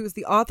Douglas, who's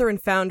the author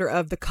and founder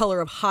of The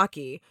Color of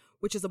Hockey,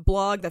 which is a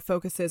blog that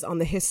focuses on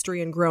the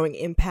history and growing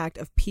impact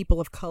of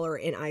people of color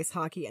in ice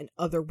hockey and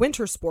other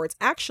winter sports,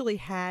 actually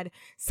had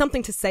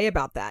something to say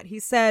about that. He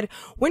said,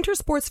 winter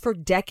sports for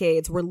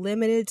decades were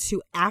limited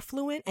to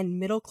affluent and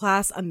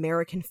middle-class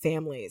American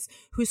families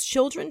whose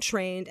children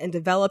trained and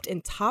developed in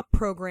top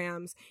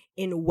programs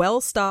in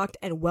well-stocked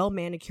and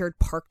well-manicured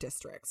park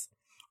districts.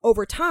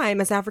 Over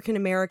time, as African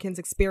Americans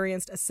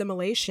experienced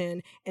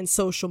assimilation and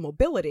social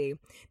mobility,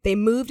 they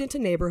moved into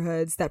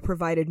neighborhoods that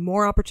provided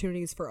more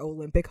opportunities for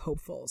Olympic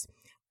hopefuls.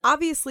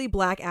 Obviously,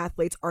 Black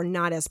athletes are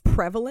not as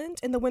prevalent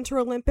in the Winter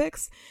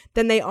Olympics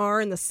than they are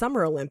in the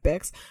Summer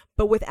Olympics,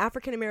 but with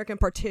African American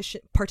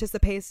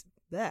participation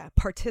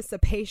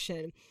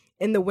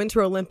in the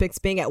Winter Olympics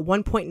being at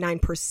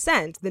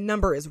 1.9%, the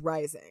number is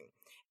rising.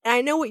 And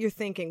I know what you're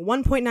thinking,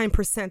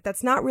 1.9%,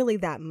 that's not really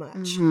that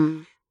much.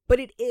 But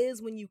it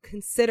is when you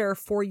consider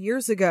 4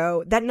 years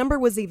ago, that number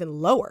was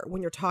even lower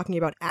when you're talking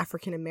about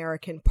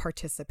African-American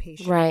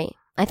participation. Right.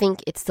 I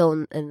think it's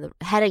still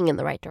heading in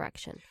the right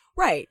direction.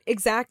 Right.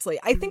 Exactly.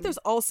 I think there's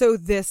also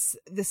this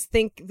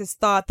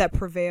thought that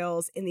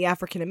prevails in the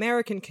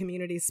African-American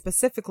community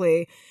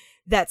specifically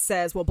that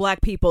says, well,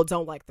 Black people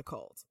don't like the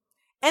cold.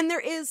 And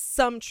there is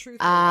some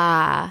truth in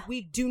that.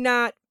 We do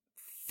not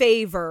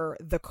favor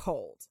the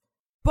cold.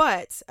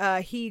 But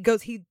he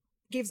gives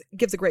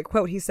a great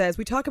quote. He says,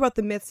 "We talk about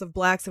the myths of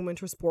Blacks in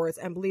winter sports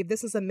and believe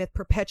this is a myth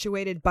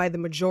perpetuated by the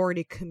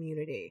majority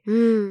community.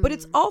 But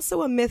it's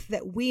also a myth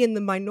that we in the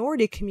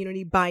minority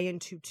community buy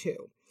into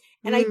too."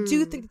 And I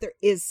do think that there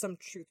is some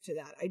truth to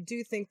that. I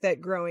do think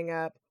that growing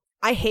up,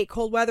 I hate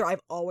cold weather.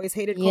 I've always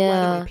hated cold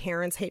weather. My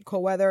parents hate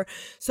cold weather.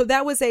 So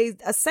that was a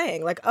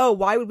saying like, oh,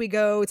 why would we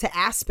go to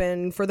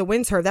Aspen for the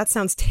winter? That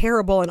sounds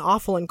terrible and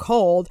awful and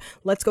cold.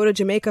 Let's go to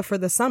Jamaica for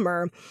the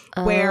summer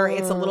where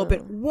it's a little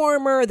bit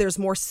warmer. There's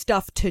more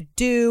stuff to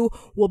do.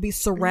 We'll be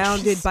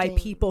surrounded by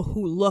people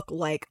who look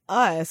like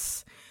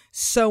us,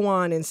 so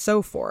on and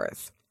so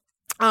forth.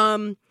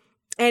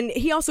 And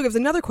he also gives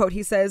another quote.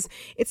 He says,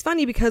 "It's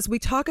funny because we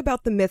talk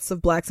about the myths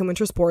of Blacks in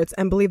winter sports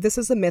and believe this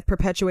is a myth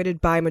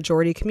perpetuated by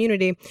majority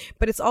community,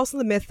 but it's also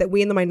the myth that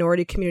we in the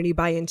minority community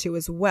buy into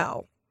as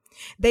well.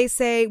 They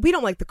say, we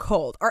don't like the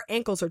cold. Our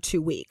ankles are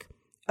too weak.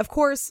 Of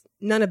course,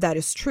 none of that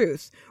is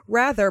truth.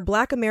 Rather,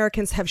 Black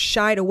Americans have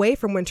shied away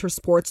from winter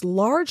sports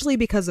largely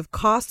because of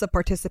costs of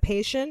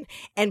participation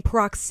and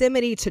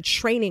proximity to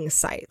training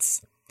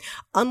sites.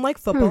 Unlike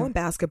football and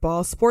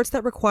basketball, sports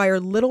that require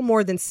little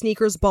more than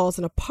sneakers, balls,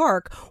 and a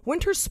park,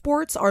 winter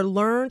sports are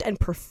learned and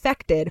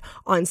perfected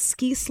on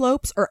ski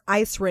slopes or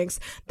ice rinks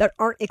that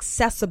aren't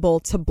accessible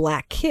to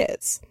Black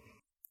kids.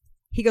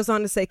 He goes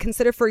on to say,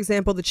 consider, for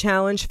example, the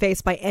challenge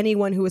faced by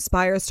anyone who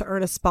aspires to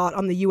earn a spot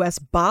on the U.S.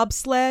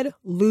 bobsled,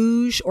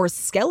 luge, or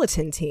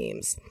skeleton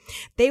teams.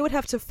 They would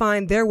have to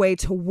find their way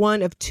to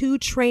one of 2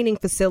 training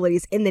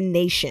facilities in the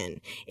nation,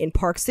 in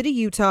Park City,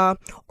 Utah,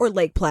 or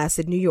Lake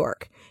Placid, New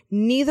York,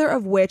 neither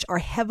of which are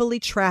heavily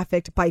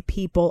trafficked by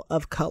people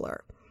of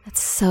color.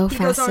 That's so fascinating.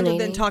 He goes on to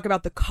then talk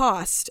about the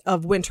cost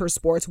of winter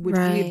sports, which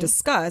we've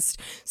discussed.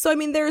 So, I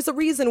mean, there's a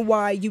reason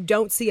why you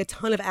don't see a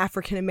ton of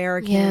African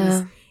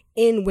Americans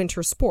in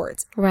winter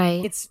sports.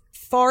 Right. It's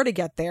far to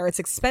get there. It's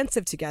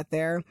expensive to get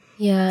there.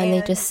 Yeah, and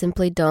they just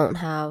simply don't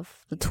have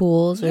the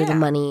tools or the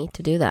money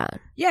to do that.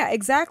 Yeah,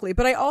 exactly.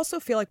 But I also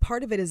feel like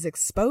part of it is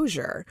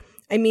exposure.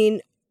 I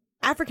mean,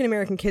 African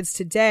American kids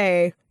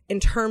today,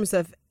 in terms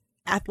of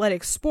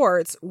athletic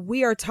sports,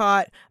 we are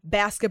taught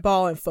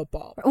basketball and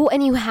football. Well,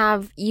 and you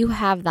have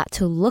that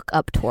to look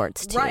up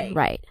towards too.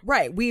 Right.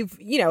 We've,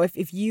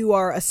 if you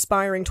are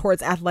aspiring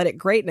towards athletic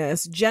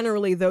greatness,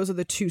 generally those are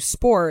the 2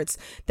 sports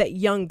that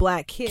young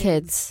Black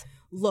kids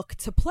look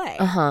to play.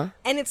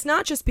 And it's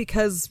not just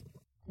because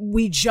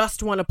we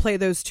just want to play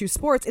those 2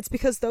 sports. It's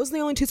because those are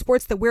the only 2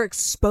 sports that we're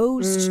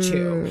exposed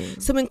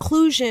to. So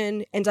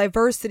inclusion and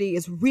diversity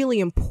is really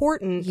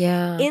important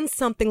in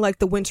something like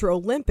the Winter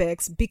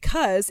Olympics,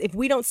 because if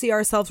we don't see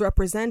ourselves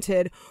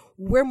represented,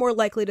 we're more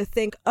likely to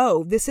think,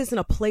 oh, this isn't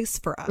a place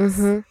for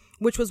us.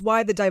 Which was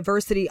why the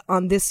diversity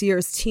on this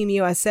year's Team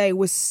USA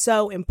was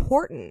so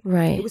important.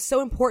 Right. It was so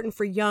important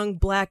for young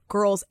Black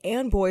girls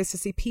and boys to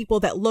see people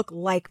that look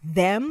like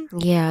them.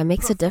 Yeah, it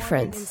makes a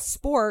difference. In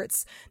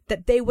sports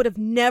that they would have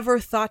never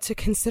thought to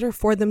consider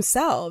for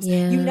themselves.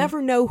 Yeah. You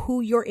never know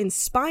who you're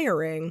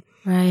inspiring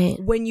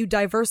when you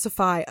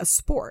diversify a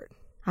sport.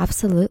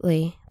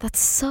 Absolutely.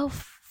 That's so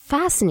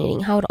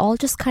fascinating how it all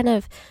just kind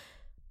of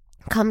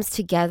comes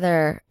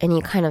together, and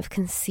you kind of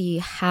can see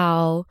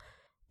how,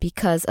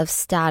 because of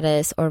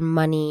status or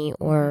money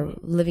or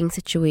living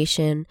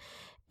situation,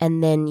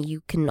 and then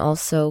you can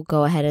also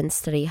go ahead and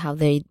study how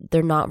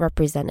they're not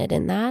represented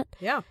in that.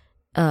 Yeah.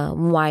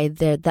 Why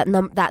that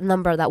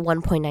number, that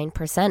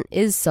 1.9%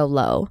 is so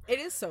low. It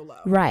is so low.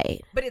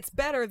 Right. But it's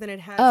better than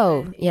it has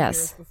been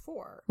years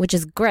before. Which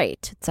is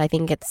great. I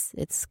think it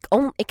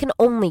can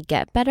only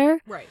get better.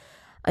 Right.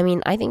 I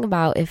mean, I think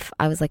about if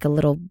I was like a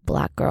little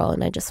Black girl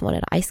and I just wanted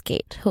to ice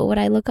skate, who would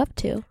I look up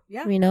to?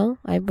 Yeah.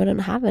 I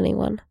wouldn't have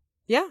anyone.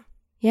 Yeah.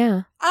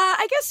 Yeah.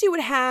 I guess you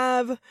would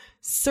have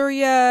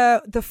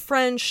Surya,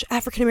 the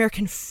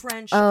African-American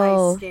French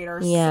ice skater.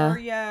 Yeah,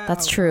 Surya.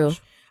 that's true.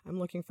 Gosh. I'm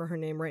looking for her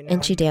name right now.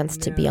 And she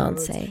danced to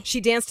Beyonce.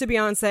 She danced to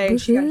Beyonce.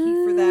 She got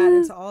heat for that,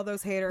 and to all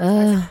those haters.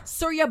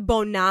 Surya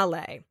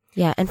Bonale.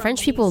 Yeah, and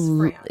French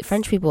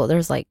people,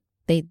 there's like,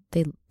 they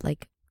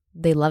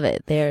love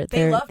it.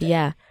 They loved it.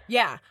 Yeah.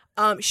 Yeah.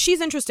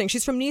 She's interesting.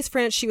 She's from Nice,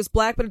 France. She was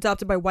Black but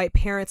adopted by white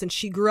parents, and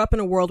she grew up in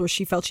a world where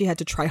she felt she had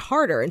to try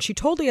harder. And she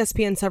told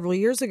ESPN several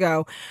years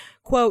ago,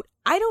 quote,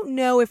 I don't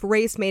know if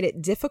race made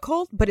it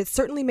difficult, but it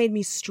certainly made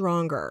me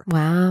stronger.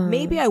 Wow.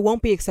 Maybe I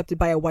won't be accepted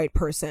by a white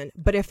person,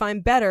 but if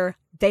I'm better,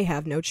 they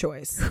have no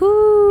choice.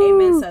 Ooh.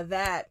 Amen to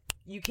that.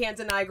 You can't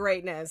deny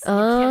greatness. You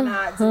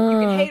cannot. You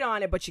can hate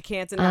on it, but you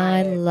can't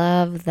deny it. I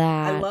love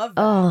that. I love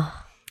that.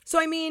 Oh. So,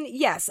 I mean,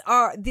 yes,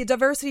 the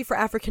diversity for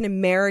African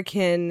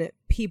American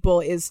people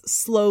is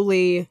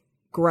slowly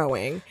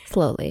growing.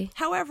 Slowly.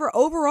 However,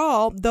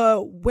 overall,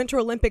 the Winter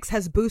Olympics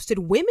has boosted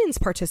women's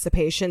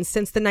participation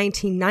since the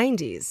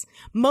 1990s,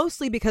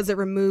 mostly because it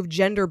removed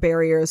gender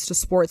barriers to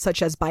sports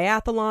such as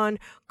biathlon,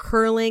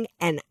 curling,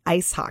 and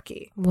ice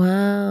hockey.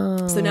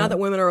 Wow. So now that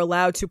women are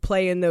allowed to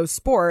play in those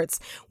sports,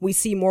 we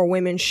see more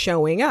women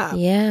showing up.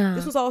 Yeah.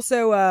 This was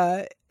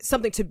also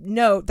something to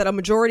note, that a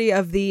majority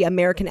of the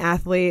American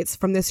athletes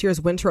from this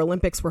year's Winter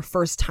Olympics were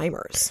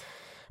first-timers.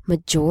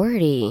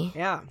 Majority.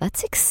 Yeah.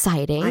 That's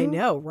exciting. I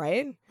know,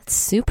 right? That's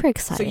super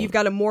exciting. So you've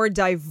got a more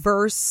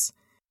diverse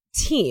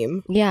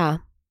team. Yeah.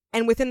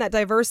 And within that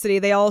diversity,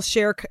 they all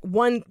share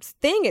one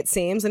thing, it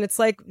seems. And it's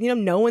like,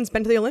 no one's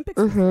been to the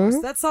Olympics before.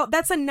 So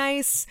that's a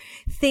nice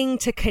thing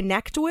to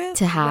connect with.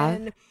 To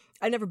have.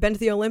 I've never been to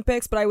the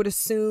Olympics, but I would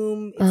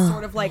assume it's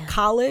sort of like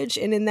college,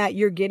 and in that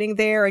you're getting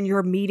there and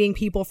you're meeting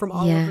people from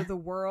all over the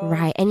world.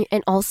 Right. And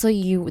also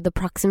the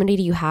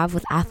proximity you have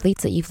with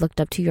athletes that you've looked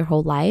up to your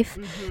whole life.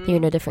 Mm-hmm. You're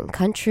in a different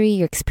country,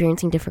 you're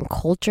experiencing different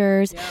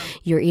cultures,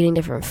 you're eating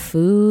different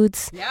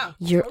foods. Yeah,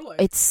 totally.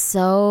 It's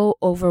so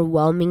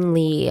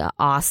overwhelmingly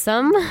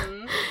awesome.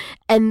 Mm-hmm.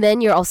 And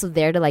then you're also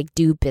there to like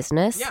do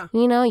business. Yeah.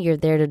 You're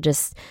there to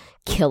just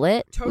kill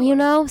it,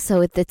 totally.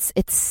 So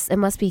it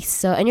must be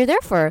so, and you're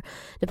there for,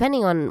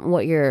 depending on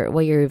what your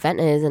event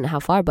is and how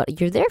far, but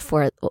you're there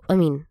for, I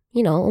mean,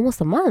 almost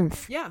a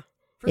month. Yeah,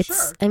 for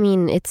sure. I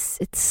mean, it's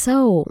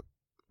so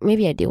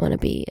maybe I do want to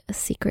be a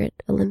secret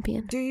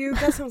Olympian. Do you?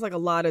 That sounds like a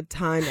lot of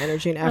time,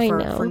 energy, and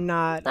effort for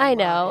not. I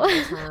know.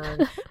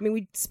 I mean,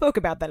 we spoke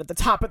about that at the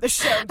top of the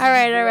show. All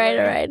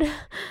right.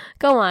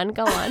 Go on.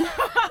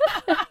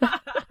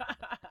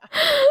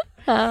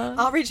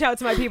 I'll reach out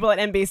to my people at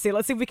NBC.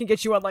 Let's see if we can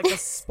get you on like the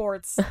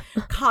sports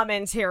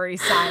commentary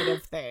side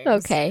of things.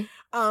 Okay.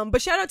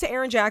 But shout out to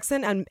Erin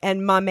Jackson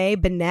and Mame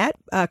Bennett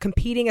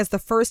competing as the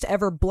first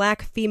ever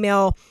Black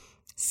female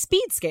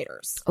speed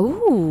skaters.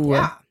 Ooh.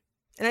 Yeah.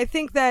 And I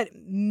think that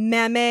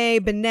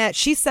Mame Bennett,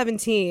 she's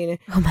 17.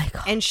 Oh my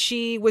God. And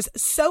she was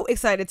so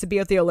excited to be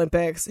at the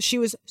Olympics. She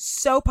was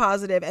so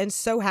positive and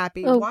so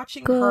happy.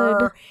 Watching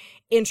her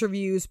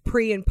interviews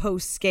pre and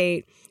post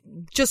skate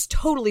just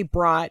totally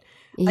brought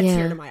a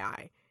tear to my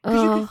eye.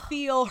 Because you could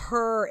feel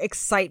her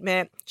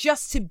excitement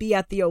just to be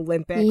at the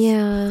Olympics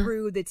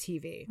through the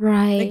TV.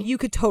 Right. Like, you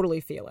could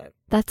totally feel it.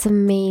 That's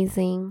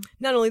amazing.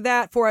 Not only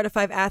that, 4 out of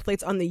 5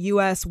 athletes on the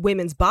U.S.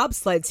 women's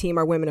bobsled team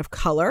are women of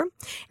color.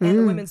 And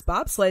the women's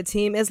bobsled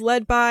team is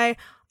led by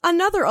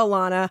another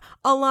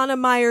Alana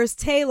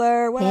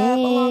Myers-Taylor. What up,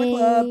 Alana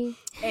Club?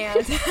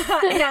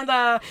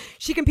 And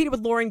she competed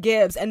with Lauren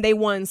Gibbs, and they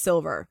won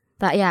silver.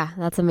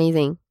 That's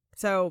amazing.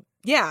 So,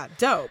 yeah,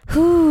 dope.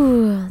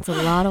 Whew, it's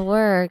a lot of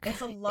work.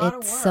 It's a lot of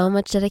work. It's so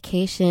much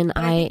dedication.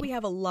 I think we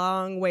have a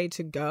long way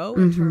to go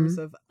in terms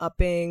of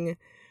upping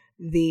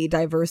the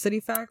diversity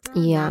factor.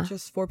 Not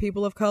just for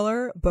people of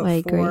color,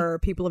 but for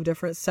people of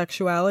different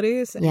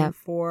sexualities and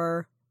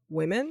for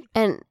women.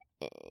 And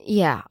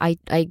I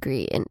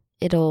agree. And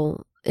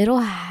it'll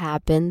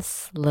happen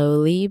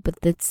slowly, but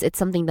it's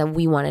something that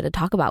we wanted to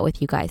talk about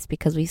with you guys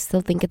because we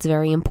still think it's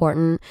very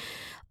important.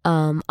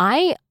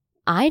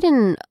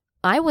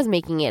 I was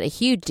making it a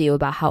huge deal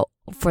about how,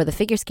 for the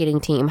figure skating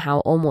team, how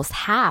almost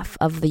half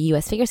of the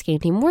U.S. figure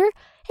skating team were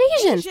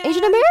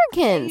Asian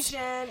Americans.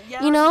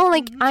 You know,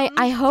 like,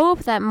 I hope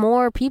that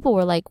more people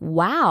were like,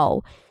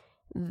 wow,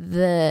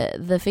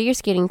 the figure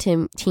skating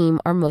team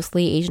are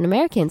mostly Asian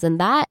Americans, and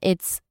that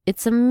it's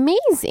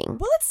amazing.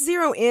 Well, let's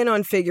zero in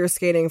on figure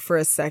skating for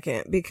a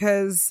second,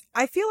 because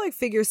I feel like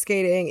figure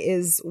skating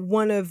is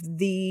one of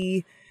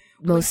the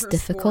most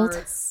difficult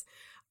sports.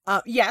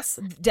 Yes,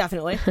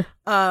 definitely.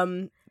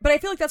 But I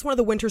feel like that's one of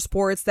the winter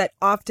sports that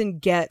often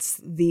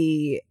gets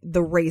the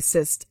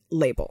racist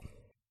label.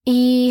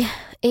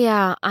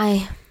 Yeah,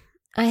 I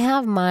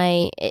have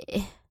my.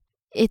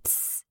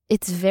 It's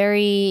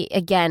very,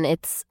 again,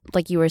 it's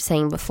like you were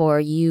saying before.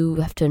 You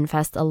have to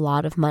invest a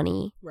lot of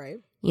money, right?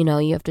 You know,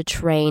 you have to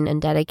train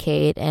and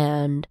dedicate,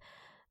 and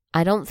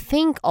I don't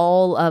think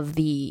all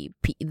the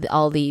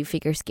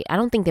figure skate, I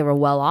don't think they were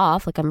well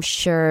off. Like, I'm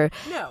sure,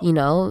 you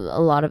know,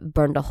 a lot of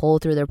burned a hole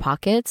through their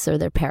pockets or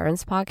their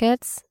parents'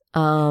 pockets.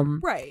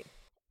 Right.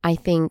 I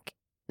think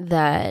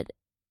that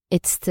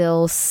it's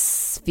still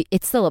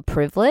a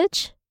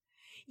privilege,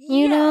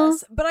 you know?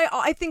 But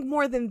I think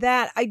more than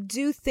that, I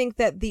do think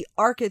that the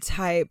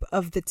archetype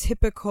of the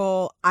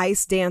typical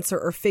ice dancer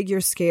or figure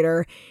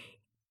skater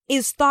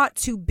is thought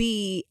to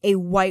be a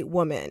white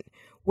woman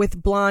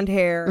with blonde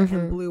hair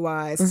and blue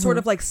eyes, sort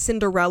of like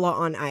Cinderella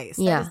on ice.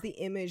 That is the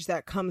image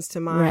that comes to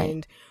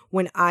mind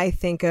when I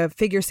think of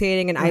figure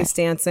skating and ice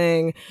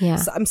dancing. Yeah.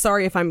 So I'm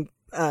sorry if I'm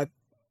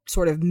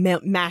sort of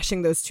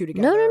mashing those two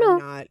together. No. I'm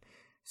not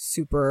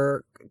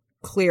super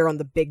clear on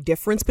the big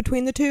difference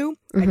between the two.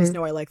 I just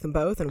know I like them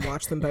both and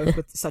watch them both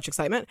with such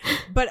excitement.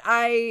 But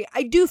I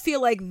do feel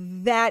like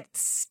that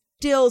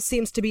still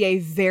seems to be a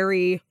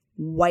very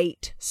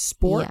white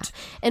sport.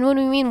 Yeah. And when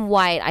we mean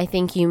white, I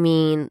think you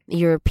mean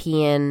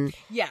European,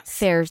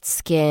 fair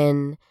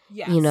skin.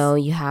 Yes. You know,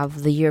 you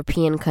have the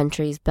European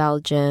countries,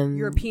 Belgium.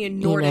 European,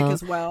 Nordic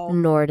as well.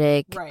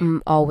 Nordic, right.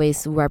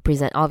 Always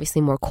represent,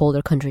 obviously more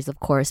colder countries, of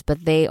course,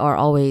 but they are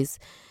always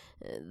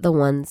the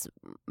ones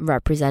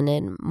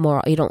represented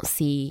more. You don't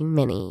see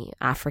many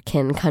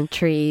African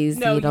countries.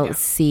 No, you don't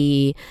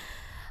see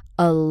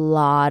a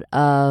lot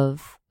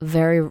of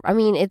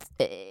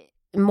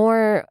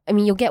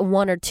you'll get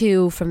one or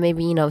two from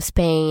maybe, you know,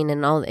 Spain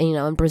and all, you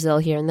know, and Brazil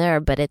here and there,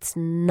 but it's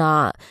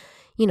not,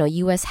 you know,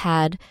 US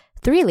had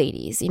 3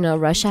 ladies, you know,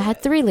 Russia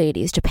had 3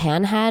 ladies,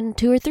 Japan had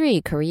 2 or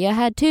 3, Korea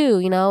had 2,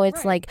 you know,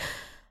 it's like,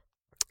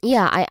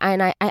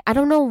 I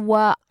don't know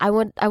what I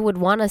would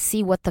want to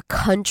see what the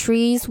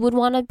countries would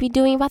want to be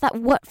doing about that.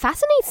 What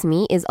fascinates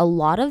me is a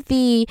lot of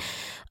the,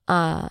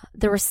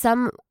 there were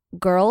some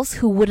girls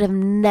who would have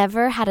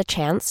never had a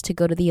chance to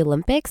go to the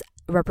Olympics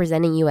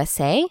representing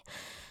USA,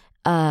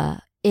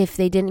 if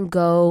they didn't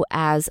go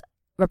as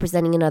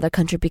representing another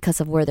country because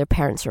of where their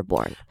parents were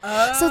born.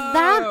 So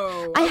that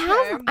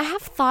I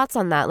have thoughts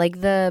on that.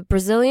 Like the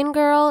Brazilian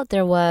girl,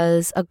 there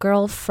was a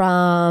girl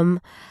from,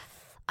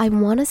 I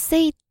want to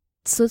say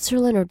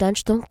Switzerland or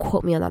Dutch, don't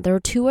quote me on that. There were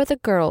 2 other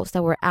girls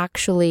that were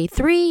actually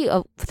 3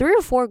 or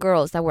 4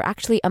 girls that were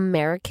actually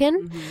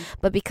American,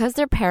 but because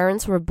their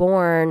parents were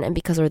born and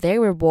because they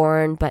were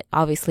born, but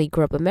obviously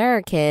grew up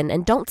American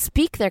and don't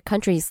speak their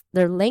country's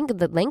the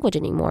language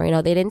anymore. You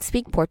know, they didn't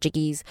speak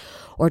Portuguese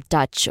or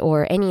Dutch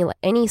or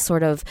any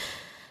sort of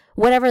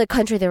whatever the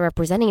country they're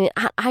representing.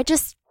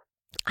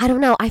 I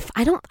don't know.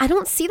 I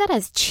don't see that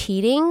as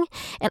cheating.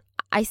 And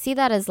I see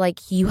that as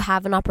like you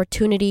have an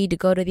opportunity to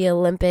go to the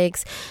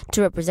Olympics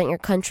to represent your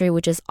country,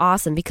 which is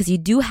awesome because you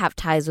do have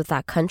ties with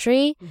that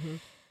country. Mm-hmm.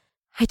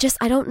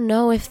 I don't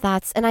know if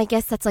that's, and I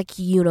guess that's like,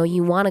 you know,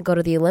 you want to go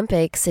to the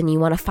Olympics and you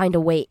want to find a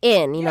way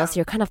in, you know, so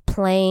you're kind of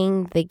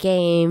playing the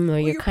game or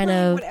you're kind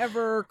of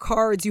whatever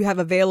cards you have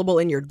available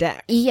in your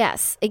deck.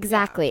 Yes,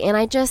 exactly. Yeah. And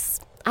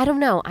I don't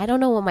know. I don't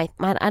know what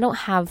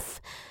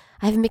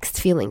I have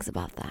mixed feelings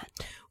about that.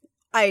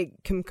 I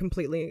can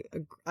completely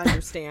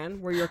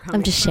understand where you're coming from.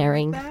 I'm just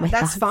sharing my thoughts.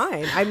 That's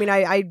fine. I mean,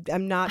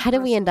 I'm not. How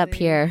did we end up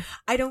here?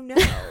 I don't know.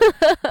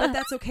 But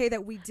that's okay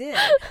that we did.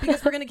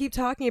 Because we're going to keep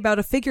talking about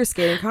a figure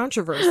skating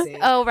controversy.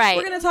 Oh, right.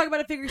 We're going to talk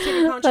about a figure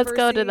skating controversy. Let's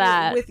go to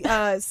that.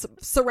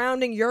 With,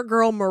 surrounding your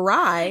girl,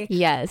 Mirai.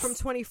 Yes. From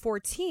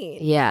 2014.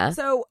 Yeah.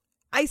 So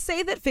I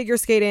say that figure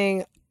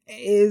skating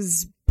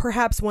is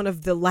perhaps one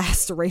of the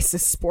last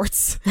racist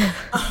sports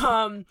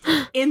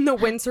in the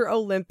Winter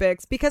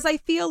Olympics, because I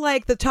feel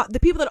like the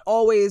people that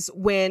always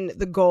win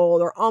the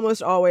gold are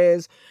almost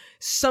always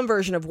some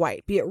version of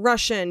white, be it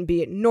Russian,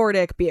 be it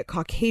Nordic, be it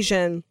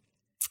Caucasian.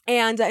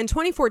 And in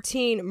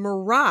 2014,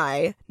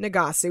 Mirai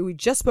Nagase, we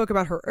just spoke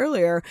about her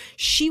earlier,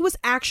 she was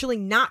actually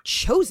not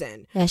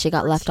chosen. Yeah, she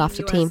got left off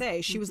the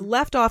team. She was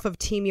left off of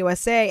Team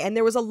USA, and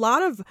there was a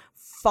lot of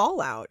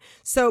fallout.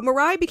 So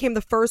Mirai became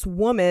the first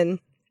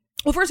woman.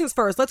 Well, first things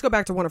first, let's go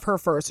back to one of her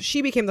first.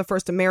 She became the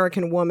first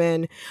American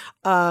woman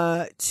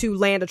to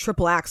land a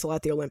triple axel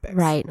at the Olympics.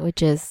 Right,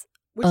 which is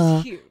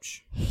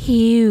huge.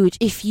 Huge.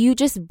 If you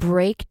just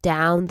break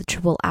down the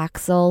triple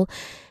axel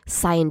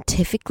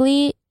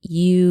scientifically,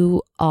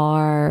 you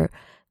are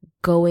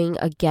going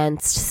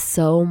against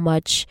so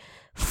much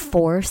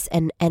force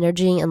and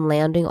energy and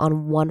landing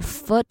on one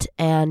foot,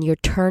 and you're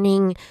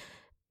turning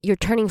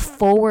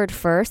forward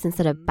first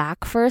instead of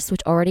back first,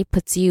 which already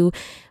puts you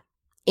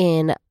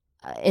in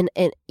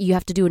you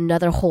have to do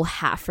another whole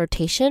half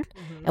rotation.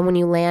 Mm-hmm. And when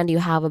you land, you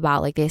have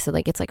about, like they said,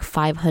 like it's like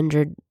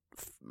 500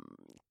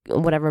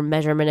 whatever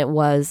measurement it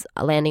was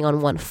landing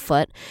on one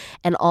foot,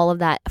 and all of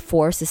that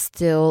force is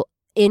still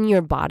in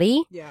your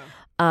body. Yeah.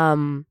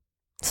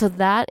 So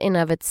that in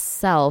of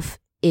itself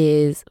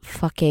is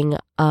fucking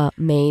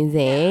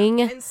amazing.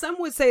 Yeah. And some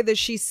would say that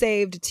she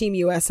saved Team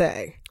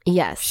USA.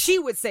 Yes. She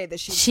would say that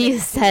she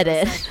said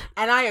it.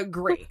 And I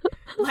agree.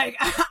 Like,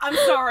 I'm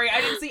sorry.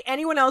 I didn't see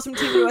anyone else from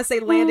Team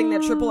USA landing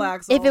that triple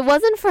axel. If it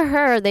wasn't for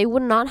her, they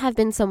would not have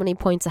been so many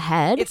points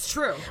ahead. It's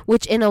true.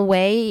 Which in a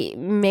way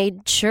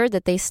made sure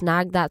that they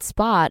snagged that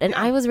spot. And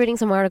I was reading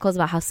some articles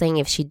about how saying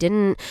if she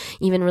didn't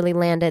even really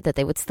land it, that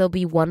they would still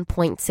be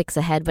 1.6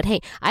 ahead. But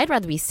hey, I'd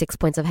rather be 6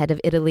 points ahead of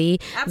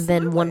Italy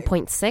than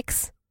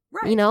 1.6.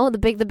 Right. You know, the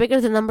bigger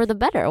the number, the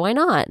better. Why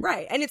not?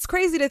 Right. And it's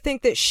crazy to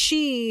think that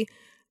she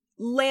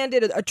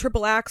landed a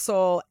triple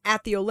axel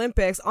at the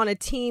Olympics on a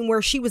team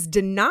where she was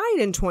denied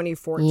in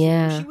 2014.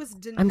 Yeah. She was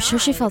denied. I'm sure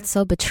she felt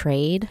so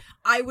betrayed.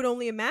 I would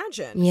only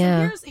imagine.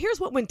 Yeah. So here's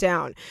what went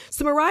down.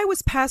 So Mirai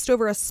was passed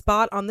over a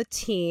spot on the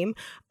team,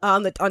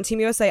 on Team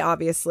USA,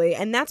 obviously,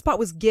 and that spot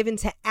was given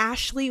to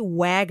Ashley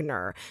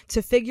Wagner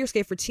to figure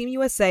skate for Team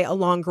USA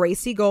along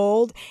Gracie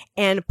Gold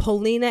and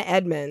Paulina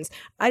Edmonds.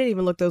 I didn't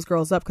even look those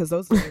girls up because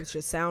those names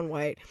just sound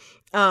white.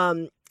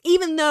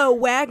 Even though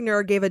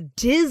Wagner gave a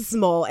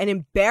dismal and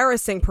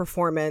embarrassing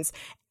performance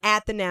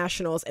at the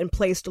Nationals and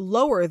placed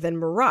lower than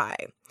Mirai.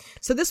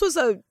 So this was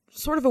a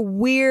sort of a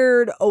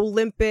weird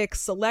Olympic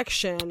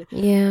selection.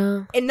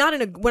 Yeah. And not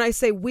in a, when I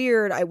say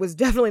weird, I was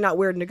definitely not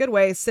weird in a good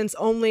way, since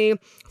only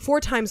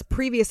 4 times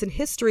previous in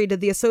history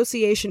did the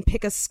association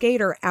pick a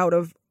skater out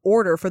of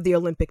order for the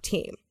Olympic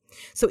team.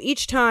 So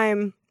each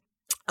time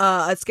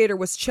a skater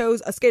was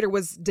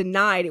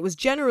denied, it was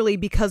generally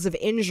because of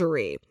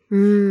injury.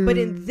 But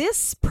in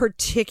this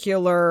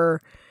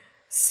particular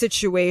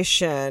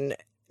situation,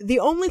 the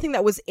only thing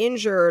that was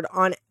injured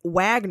on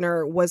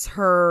Wagner was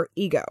her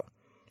ego.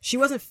 She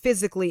wasn't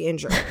physically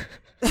injured.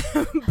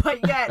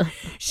 But yet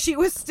she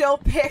was still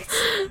picked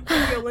for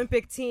the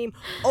Olympic team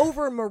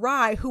over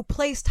Mirai, who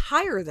placed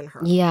higher than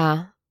her.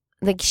 Yeah.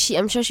 Like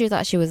I'm sure she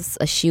thought she was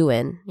a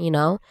shoo-in, you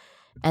know?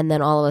 And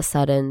then all of a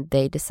sudden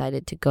they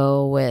decided to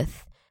go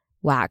with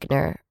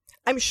Wagner.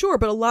 I'm sure,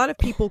 but a lot of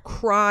people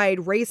cried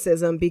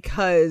racism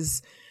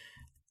because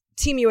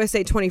Team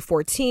USA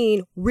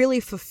 2014 really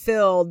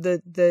fulfilled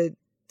the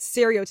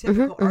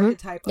stereotypical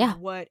archetype of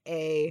what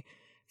a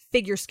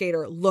figure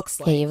skater looks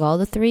like. Gave all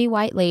the 3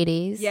 white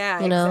ladies.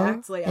 Yeah, you know?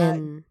 Exactly.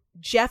 And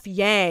Jeff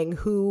Yang,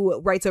 who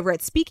writes over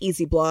at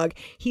Speakeasy Blog,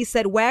 he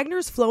said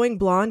Wagner's flowing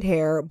blonde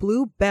hair,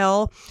 blue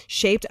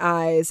bell-shaped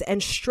eyes,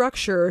 and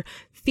structure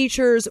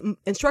features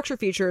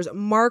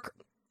mark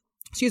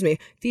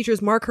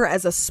her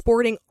as a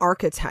sporting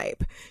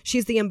archetype.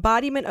 She's the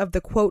embodiment of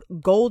the, quote,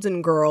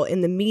 golden girl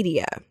in the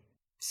media.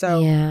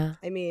 So, yeah.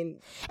 I mean...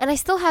 And I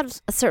still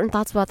have certain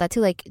thoughts about that, too.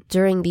 Like,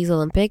 during these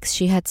Olympics,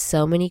 she had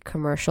so many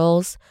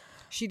commercials.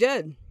 She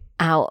did.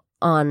 Out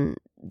on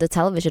the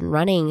television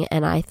running,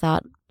 and I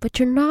thought, but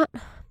you're an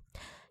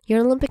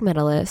Olympic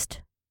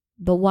medalist.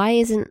 but why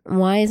isn't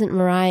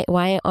Mariah,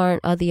 why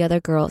aren't the other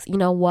girls,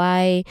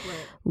 why,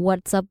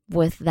 what's up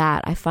with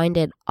that? I find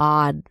it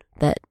odd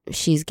that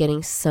she's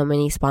getting so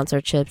many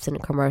sponsorships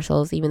and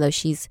commercials, even though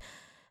she's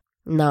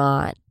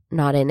not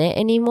in it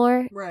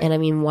anymore. Right. And I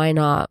mean, why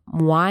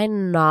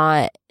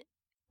not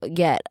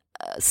get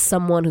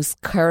someone who's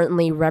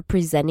currently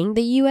representing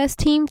the U.S.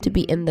 team to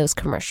be in those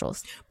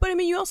commercials? But I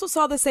mean, you also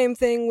saw the same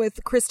thing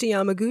with Christy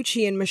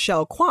Yamaguchi and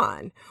Michelle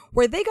Kwan,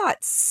 where they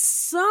got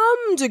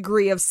some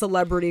degree of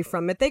celebrity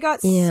from it. They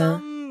got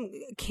some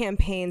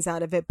campaigns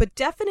out of it, but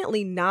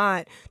definitely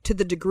not to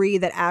the degree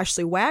that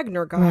Ashley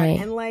Wagner got. Right.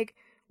 And like,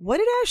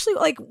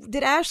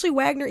 did Ashley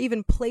Wagner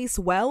even place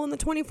well in the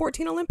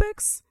 2014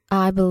 Olympics?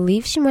 I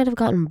believe she might have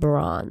gotten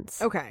bronze.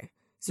 Okay.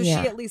 So she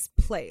at least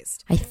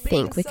placed. I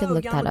think we could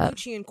look that up.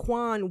 Yamaguchi and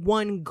Kwan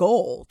won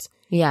gold.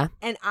 Yeah.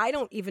 And I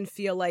don't even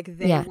feel like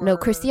they were... No,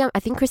 I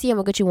think Christy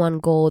Yamaguchi won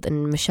gold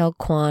and Michelle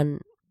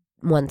Kwan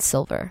won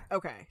silver.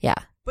 Okay. Yeah.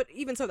 But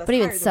even so, that's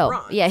higher than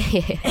bronze. Yeah.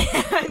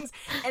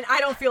 and I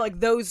don't feel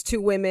like those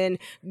two women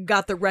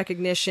got the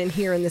recognition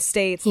here in the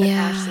States that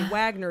Ashley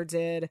Wagner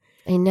did.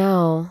 I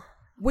know.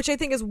 Which I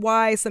think is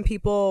why some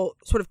people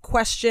sort of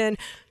question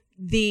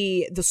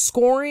the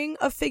scoring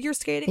of figure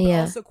skating, but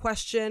also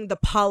question the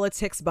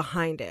politics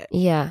behind it.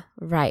 Yeah,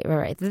 right.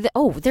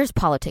 There's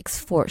politics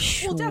for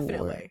sure. Well,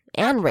 definitely.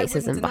 And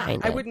racism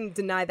behind it. I wouldn't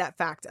deny that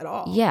fact at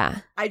all. Yeah.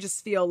 I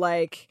just feel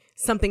like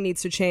something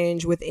needs to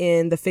change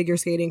within the figure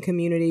skating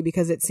community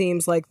because it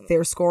seems like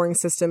their scoring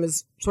system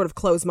is sort of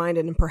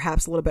closed-minded and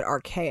perhaps a little bit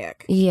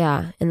archaic.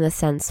 Yeah, in the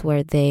sense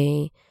where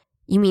you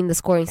mean the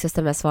scoring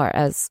system as far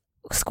as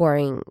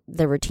scoring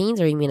the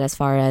routines, or you mean as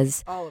far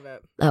as all of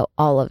it? Oh,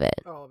 all of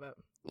it. All of it.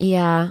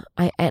 Yeah,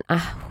 I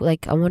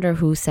wonder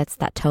who sets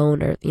that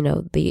tone, or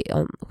the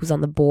who's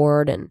on the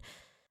board, and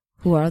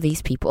who are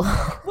these people? Well,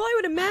 I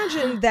would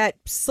imagine that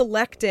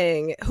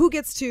selecting who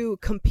gets to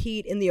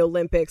compete in the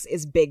Olympics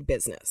is big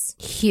business.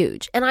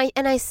 Huge, and I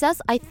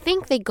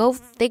think they go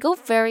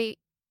very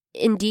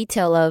in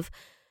detail of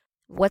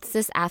what's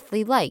this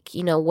athlete like?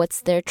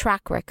 What's their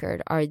track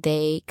record? Are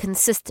they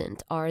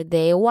consistent? Are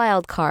they a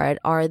wild card?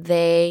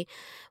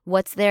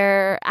 What's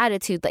their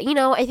attitude?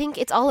 I think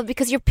it's all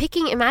because you're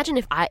picking. Imagine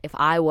if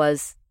I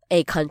was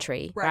a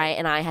country, right?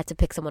 And I had to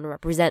pick someone to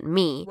represent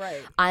me.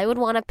 Right. I would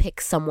want to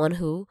pick someone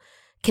who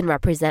can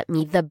represent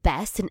me the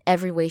best in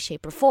every way,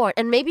 shape, or form.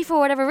 And maybe for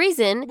whatever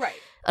reason,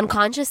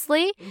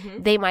 unconsciously,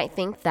 they might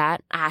think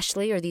that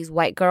Ashley or these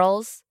white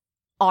girls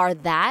are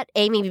that,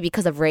 A, maybe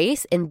because of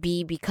race, and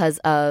B, because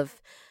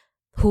of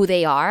who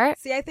they are.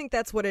 See, I think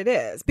that's what it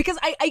is. Because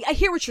I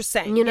hear what you're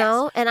saying.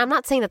 And I'm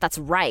not saying that that's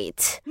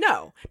right.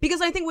 No,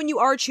 because I think when you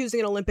are choosing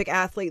an Olympic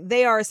athlete,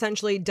 they are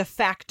essentially de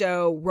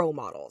facto role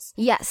models.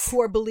 Yes. Who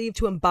are believed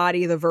to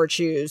embody the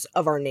virtues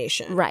of our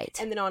nation. Right.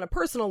 And then on a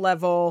personal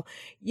level,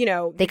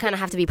 they kind of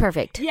have to be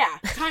perfect. Yeah,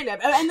 kind of.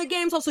 And the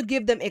games also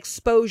give them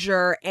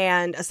exposure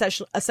and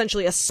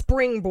essentially a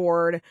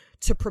springboard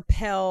to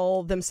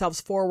propel themselves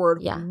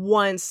forward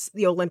once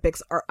the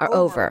Olympics are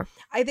over.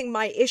 I think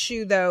my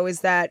issue, though,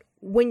 is that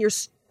when you're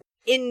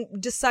in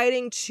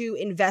deciding to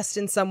invest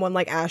in someone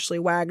like Ashley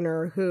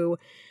Wagner, who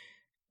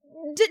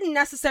didn't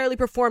necessarily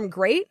perform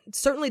great,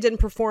 certainly didn't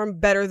perform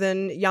better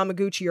than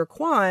Yamaguchi or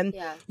Kwan,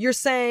 you're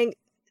saying,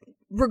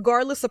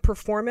 regardless of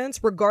performance,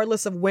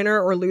 regardless of winner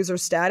or loser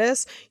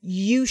status,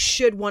 you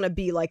should want to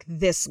be like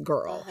this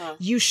girl.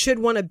 You should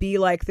want to be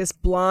like this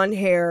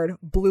blonde-haired,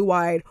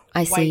 blue-eyed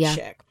white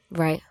chick.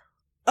 Right.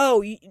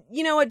 Oh,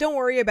 you know what? Don't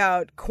worry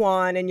about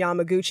Kwan and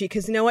Yamaguchi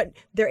because you know what?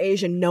 They're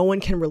Asian. No one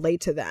can relate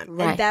to them.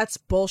 Right. And that's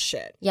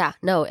bullshit. Yeah.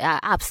 No,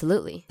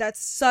 absolutely.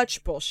 That's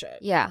such bullshit.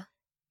 Yeah.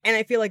 And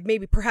I feel like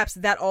maybe perhaps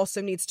that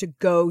also needs to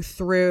go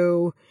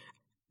through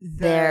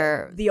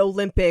the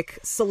Olympic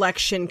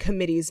selection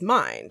committee's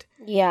mind.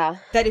 Yeah.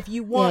 That if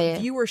you want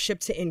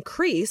viewership to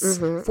increase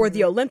for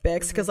the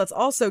Olympics, because let's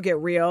also get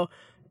real,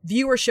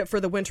 viewership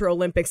for the Winter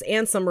Olympics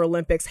and Summer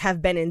Olympics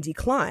have been in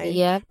decline.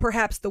 Yeah.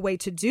 Perhaps the way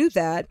to do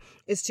that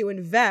is to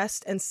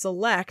invest and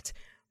select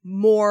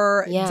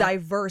more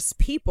diverse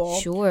people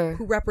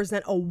who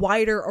represent a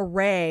wider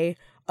array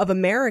of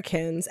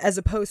Americans as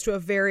opposed to a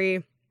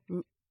very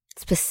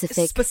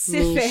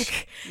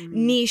specific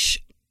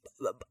niche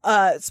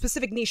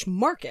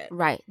market.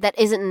 Right. That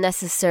isn't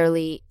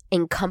necessarily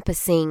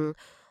encompassing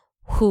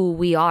who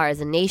we are as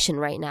a nation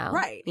right now.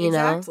 Right. You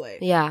exactly.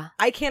 know? Yeah.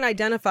 I can't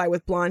identify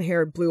with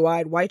blonde-haired,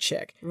 blue-eyed white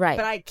chick. Right.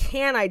 But I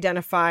can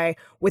identify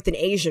with an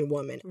Asian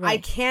woman. Right. I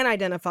can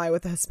identify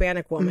with a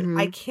Hispanic woman.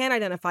 I can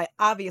identify,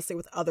 obviously,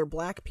 with other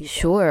black people.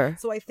 Sure.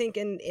 So I think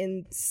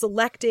in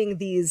selecting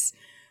these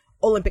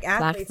Olympic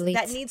athletes,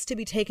 that needs to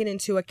be taken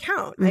into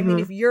account. I mean,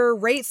 if your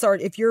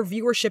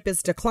viewership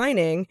is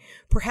declining,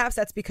 perhaps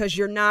that's because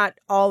you're not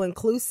all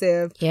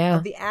inclusive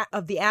of the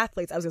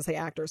athletes. I was going to say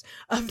actors,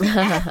 of the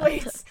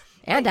athletes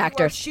and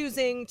actors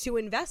choosing to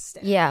invest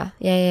in.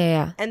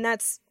 Yeah. And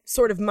that's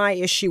sort of my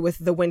issue with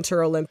the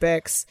Winter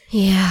Olympics.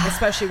 Yeah.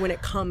 Especially when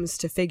it comes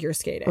to figure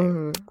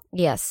skating.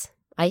 Yes.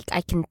 I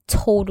can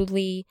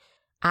totally,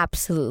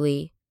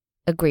 absolutely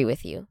agree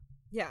with you.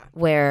 Yeah.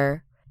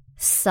 Where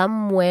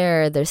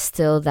somewhere there's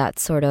still that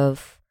sort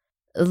of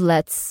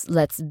let's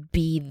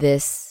be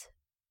this,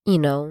 you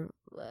know,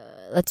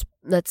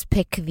 let's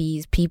pick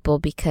these people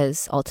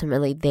because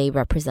ultimately they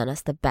represent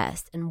us the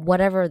best, and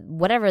whatever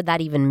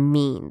that even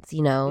means,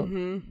 you know.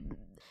 Mm-hmm.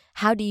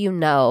 How do you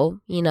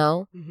know, you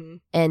know? Mm-hmm.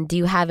 And do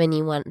you have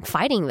anyone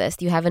fighting this?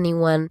 Do you have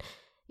anyone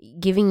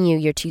giving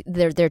you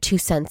their 2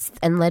 cents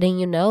and letting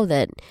you know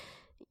that,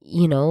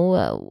 you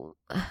know,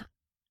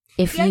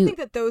 if I think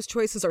that those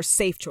choices are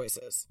safe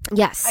choices.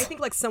 Yes. I think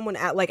like someone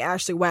like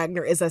Ashley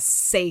Wagner is a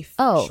safe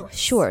choice.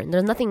 Sure.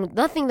 There's nothing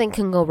that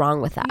can go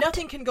wrong with that.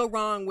 Nothing can go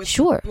wrong with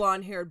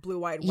blonde-haired,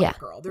 blue-eyed white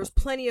girl. There's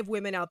plenty of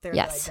women out there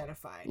that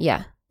identify.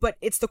 Yeah. But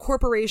it's the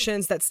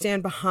corporations that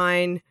stand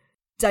behind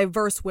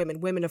diverse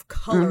women of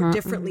color,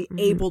 differently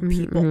abled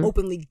people,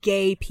 openly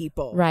gay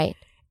people. Right.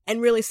 And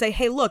really say,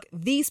 hey, look,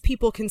 these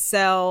people can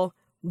sell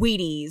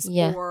Wheaties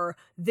or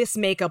this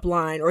makeup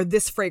line or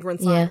this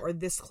fragrance line or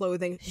this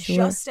clothing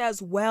just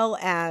as well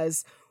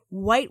as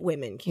white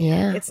women can.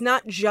 Yeah. It's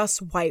not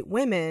just white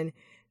women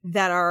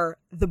that are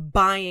the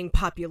buying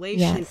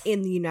population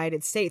in the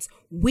United States.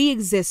 We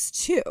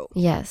exist too.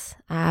 Yes,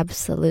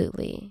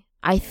 absolutely.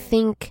 I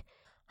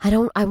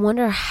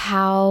wonder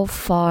how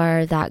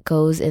far that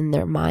goes in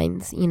their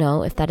minds, you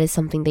know, if that is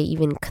something they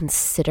even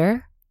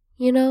consider,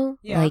 you know,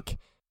 like,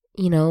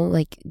 you know,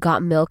 like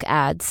Got Milk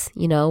ads,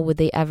 you know, would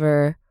they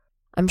ever,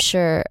 I'm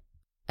sure,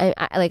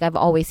 I've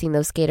always seen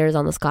those skaters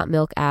on the Got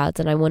Milk ads,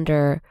 and I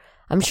wonder,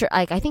 I'm sure,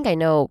 like, I think I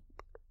know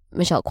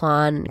Michelle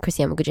Kwan and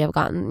Chrissy Yamaguchi have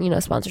gotten, you know,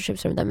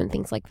 sponsorships from them and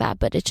things like that,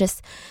 but it's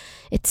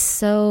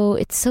so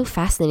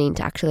fascinating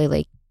to actually,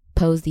 like,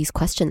 pose these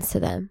questions to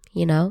them,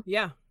 you know?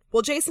 Yeah.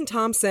 Well, Jason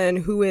Thompson,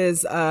 who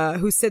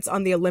sits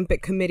on the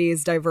Olympic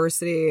Committee's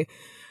diversity,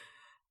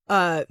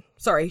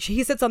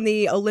 he sits on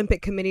the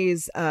Olympic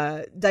Committee's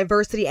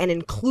diversity and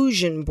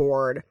inclusion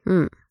board,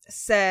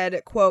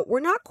 said, quote,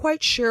 "We're not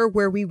quite sure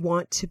where we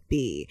want to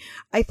be.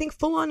 I think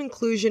full-on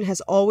inclusion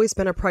has always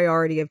been a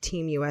priority of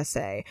Team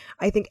USA.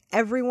 I think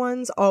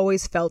everyone's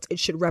always felt it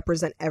should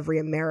represent every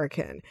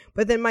American.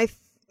 But then my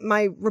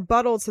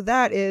rebuttal to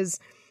that is,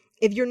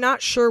 if you're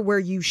not sure where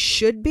you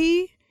should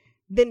be,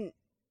 then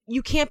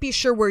you can't be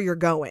sure where you're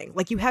going.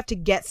 Like, you have to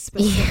get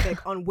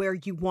specific on where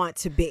you want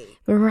to be."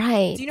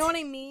 Right. Do you know what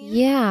I mean?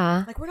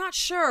 Yeah. Like, we're not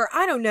sure.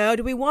 I don't know.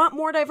 Do we want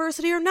more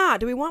diversity or not?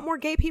 Do we want more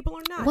gay people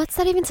or not? What's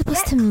that even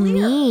supposed to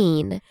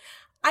mean?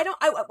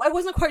 I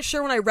wasn't quite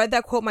sure when I read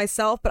that quote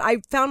myself, but I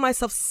found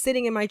myself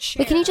sitting in my chair.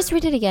 But can you just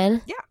read it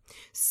again? Yeah.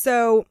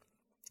 So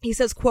he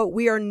says, quote,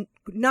 we're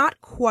not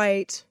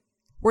quite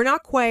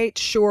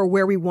sure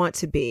where we want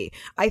to be.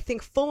 I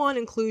think full-on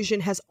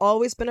inclusion has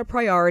always been a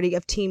priority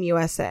of Team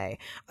USA.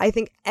 I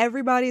think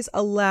everybody's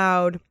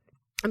always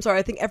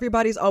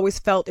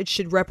felt it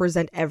should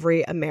represent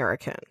every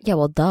American. Yeah,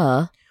 well,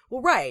 duh.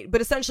 Well, right.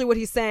 But essentially what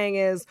he's saying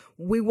is,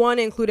 we want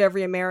to include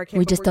every American.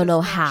 We just don't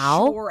know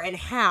how. Sure, and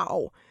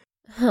how.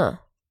 Huh.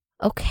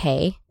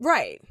 Okay.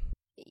 Right.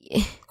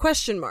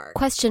 Question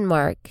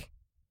mark.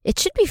 It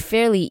should be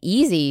fairly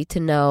easy to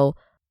know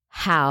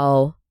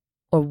how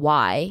or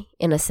why,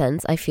 in a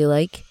sense, I feel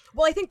like.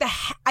 Well, I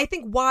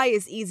think why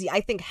is easy.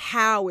 I think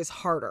how is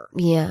harder.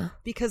 Yeah.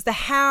 Because the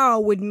how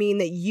would mean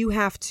that you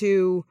have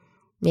to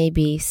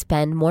maybe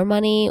spend more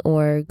money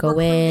or go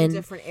in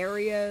different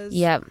areas.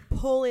 Yep.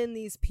 Pull in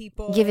these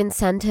people. Give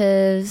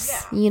incentives,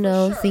 you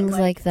know, things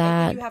like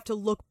that. You have to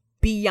look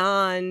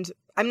beyond.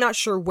 I'm not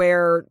sure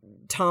where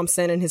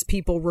Thompson and his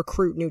people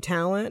recruit new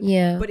talent.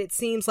 Yeah. But it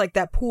seems like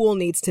that pool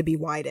needs to be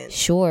widened.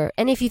 Sure.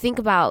 And if you think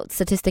about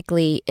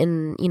statistically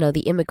in, you know,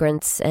 the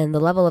immigrants and the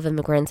level of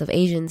immigrants of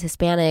Asians,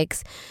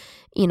 Hispanics,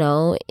 you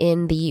know,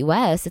 in the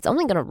US, it's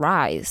only going to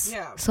rise.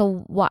 Yeah.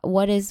 So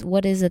what is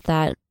it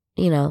that,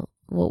 you know,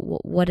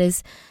 what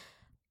is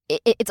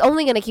it's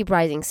only going to keep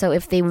rising. So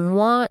if they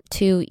want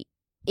to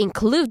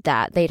include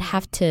that, they'd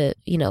have to,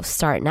 you know,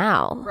 start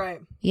now. Right.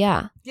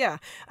 Yeah. Yeah.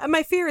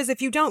 My fear is,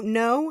 if you don't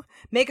know,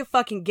 make a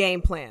fucking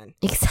game plan.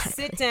 Exactly.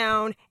 Sit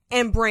down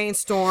and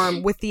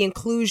brainstorm with the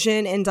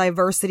Inclusion and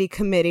Diversity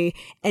Committee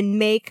and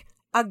make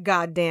a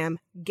goddamn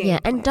game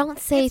plan. And don't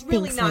say it's things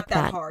really not like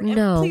that. hard.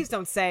 No. And please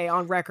don't say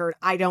on record,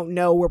 I don't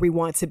know where we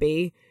want to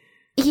be.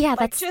 Yeah,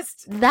 like,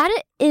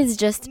 that is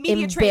just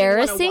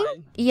embarrassing.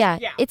 Yeah,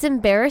 it's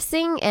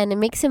embarrassing, and it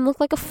makes him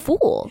look like a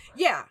fool.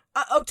 Yeah.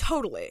 Oh,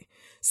 totally.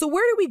 So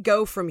where do we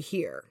go from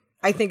here,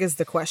 I think, is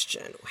the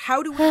question.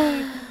 How do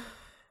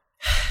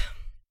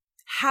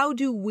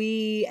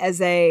we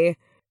as a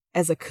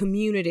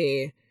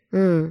community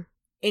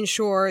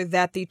ensure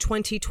that the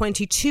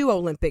 2022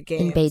 Olympic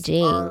Games in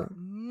Beijing are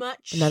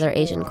another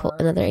Asian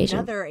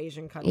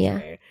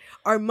country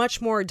are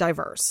much more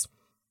diverse?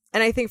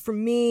 And I think for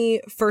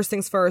me, first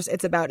things first,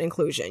 it's about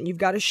inclusion. You've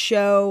got to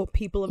show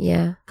people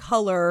of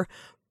color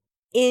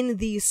in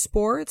these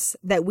sports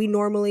that we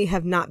normally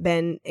have not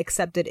been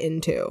accepted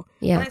into.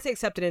 Yeah. When I say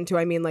accepted into,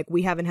 I mean, like,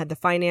 we haven't had the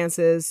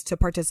finances to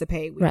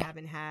participate. We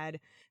haven't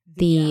had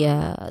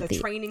the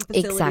training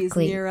facilities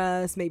near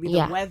us, maybe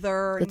the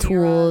weather, the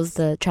tools,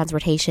 the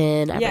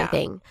transportation,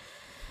 everything.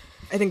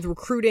 I think the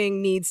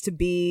recruiting needs to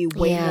be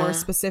way more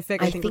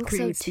specific. I think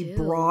recruiting needs to be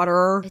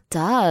broader. It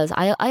does.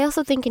 I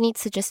also think it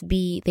needs to just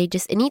be,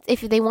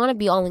 if they want to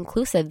be all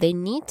inclusive, they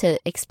need to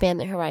expand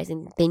their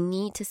horizon. They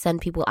need to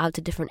send people out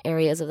to different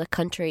areas of the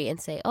country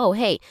and say, oh,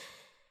 hey,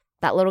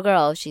 that little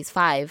girl, she's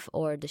 5,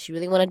 or does she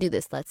really want to do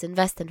this? Let's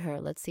invest in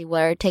her. Let's see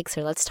where it takes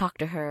her. Let's talk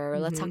to her, or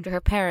let's talk to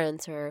her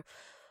parents, or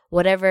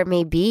whatever it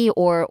may be.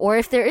 Or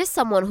if there is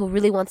someone who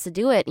really wants to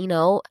do it,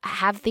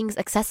 have things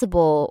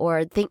accessible,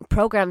 or think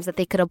programs that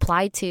they could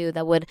apply to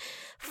that would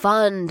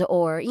fund,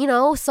 or,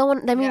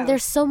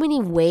 there's so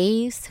many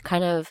ways to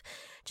kind of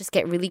just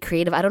get really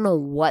creative. I don't know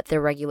what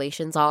their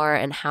regulations are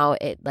and how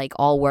it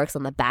all works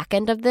on the back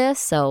end of this.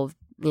 So,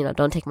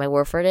 don't take my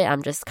word for it.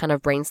 I'm just kind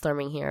of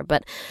brainstorming here.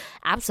 But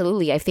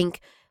absolutely, I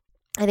think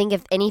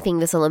if anything,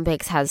 this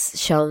Olympics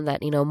has shown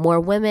that, more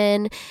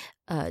women,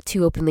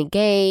 2 openly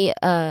gay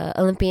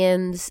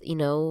Olympians,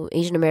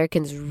 Asian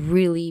Americans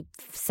really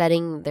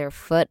setting their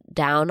foot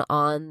down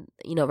on,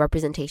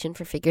 representation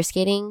for figure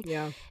skating.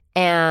 Yeah.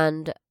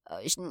 And,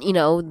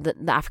 the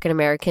African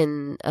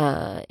American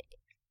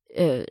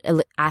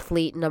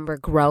athlete number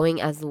growing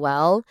as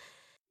well.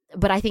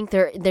 But I think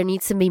there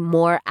needs to be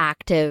more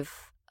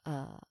active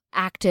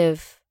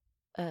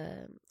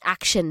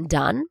action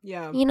done.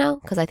 Yeah.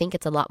 Because I think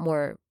it's a lot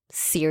more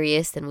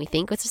serious than we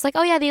think. It's just like,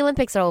 oh yeah, the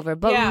Olympics are over,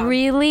 but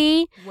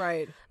really,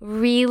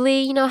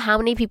 how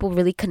many people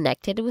really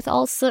connected with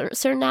all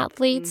certain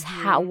athletes?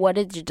 What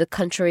did the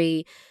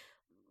country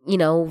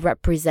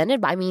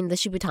represented? I mean, the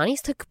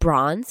Shibutanis took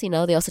bronze.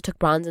 They also took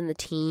bronze in the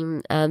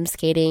team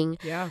skating.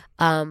 Yeah.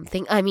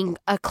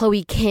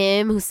 Chloe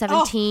Kim, who's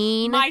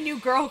 17. Oh, my new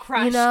girl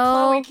crush,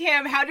 Chloe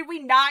Kim. How did we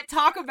not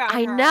talk about her?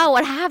 I know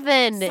what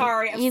happened.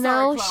 Sorry, I'm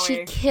sorry, Chloe.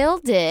 She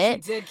killed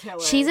it. She did kill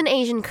it. She's an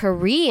Asian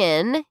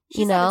Korean.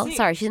 She's 17.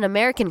 Sorry, she's an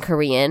American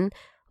Korean,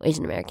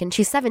 Asian American.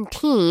 She's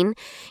 17.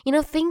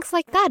 Things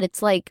like that.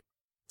 It's like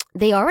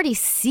they already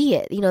see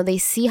it. They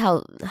see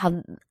how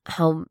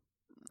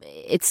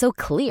it's so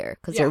clear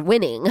because they're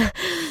winning.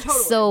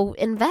 Totally. So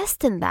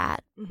invest in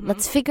that.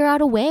 Let's figure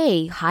out a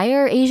way.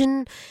 Hire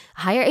Asian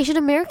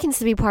Americans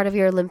to be part of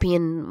your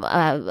Olympian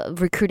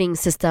recruiting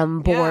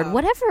system board,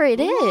 whatever it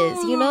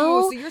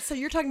is. So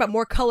you're talking about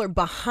more color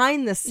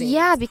behind the scenes.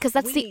 Yeah, because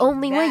that's the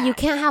only way. You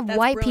can't have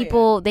white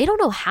people. They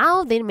don't know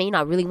how. They may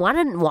not really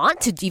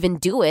want to even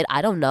do it.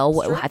 I don't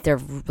know if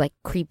they're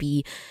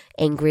creepy,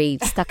 angry,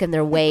 stuck in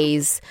their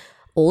ways.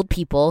 Old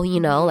people,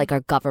 like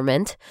our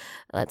government.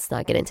 Let's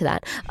not get into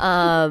that.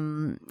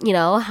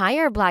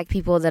 Hire Black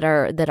people that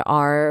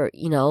are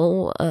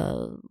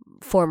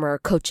former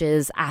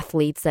coaches,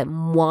 athletes that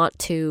want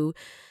to,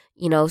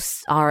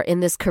 are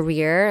in this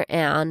career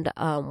and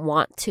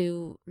want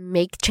to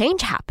make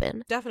change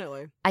happen.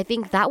 Definitely. I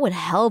think that would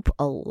help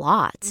a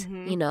lot,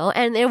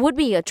 and it would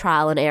be a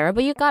trial and error,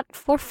 but you got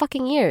 4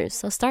 fucking years,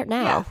 so start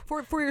now. Yeah,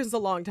 4 years is a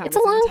long time. It's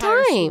a long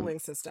time. Schooling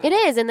system. It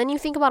is, and then you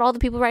think about all the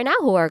people right now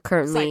who are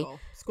currently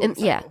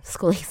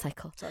schooling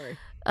cycle. Sorry.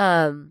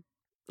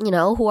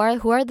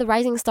 Who are the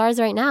rising stars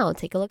right now?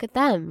 Take a look at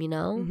them.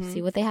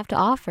 See what they have to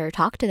offer.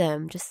 Talk to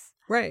them.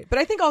 Right. But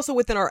I think also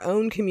within our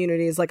own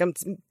communities,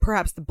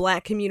 perhaps the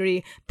Black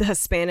community, the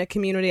Hispanic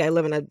community. I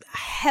live in a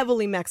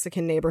heavily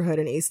Mexican neighborhood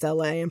in East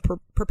LA, and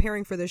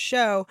preparing for this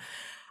show,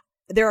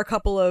 there are a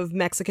couple of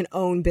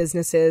Mexican-owned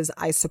businesses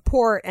I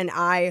support, and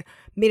I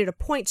made it a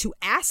point to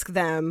ask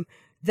them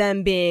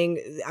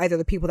being either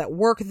the people that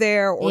work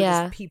there or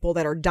just people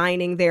that are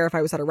dining there. If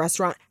I was at a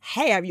restaurant,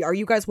 hey, are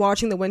you guys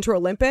watching the Winter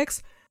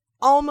Olympics?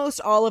 Almost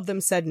all of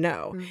them said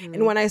no.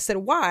 And when I said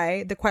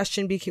why, the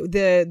question became,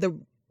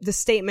 the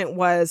statement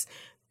was,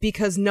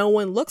 because no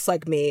one looks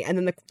like me. And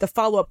then the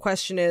follow-up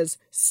question is,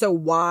 so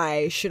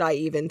why should I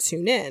even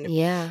tune in?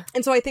 Yeah.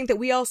 And so I think that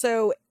we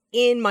also,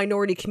 in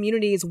minority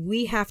communities,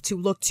 we have to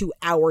look to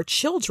our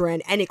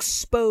children and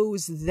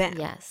expose them.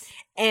 Yes.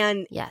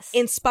 And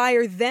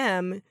inspire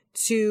them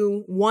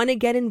to want to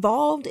get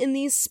involved in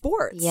these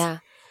sports. Yeah.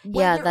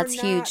 Whether that's or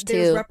not huge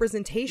there's too.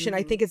 representation.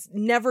 I think it's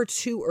never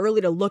too early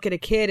to look at a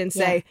kid and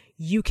say,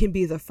 you can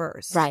be the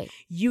first. Right.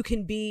 You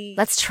can be.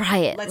 Let's try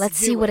it. Let's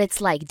see what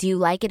it's like. Do you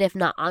like it? If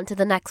not, on to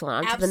the next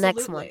one. On to the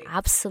next one.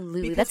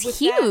 Absolutely. Because that's with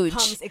huge. That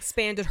comes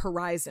expanded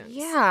horizons.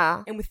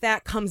 Yeah. And with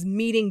that comes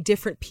meeting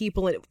different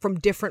people from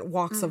different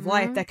walks of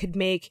life that could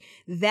make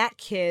that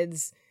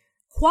kid's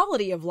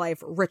quality of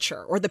life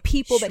richer, or the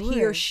people that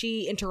he or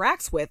she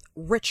interacts with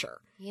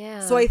richer.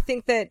 Yeah. So I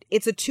think that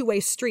it's a two-way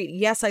street.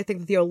 Yes, I think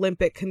that the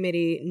Olympic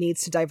Committee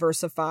needs to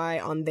diversify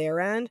on their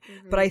end,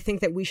 but I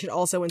think that we should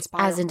also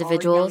inspire as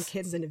individuals, our young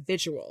kids as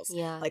individuals.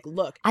 Yeah. Like,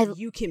 look,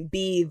 you can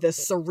be the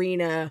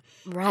Serena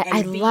right. and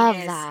I Venus love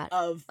that.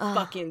 of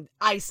fucking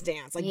ice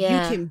dance. Like, you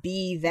can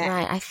be that.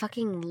 Right. I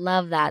fucking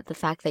love that. The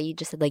fact that you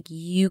just said, like,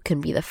 you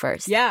can be the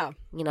first. Yeah.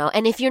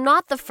 And if you're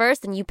not the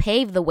first, then you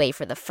pave the way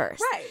for the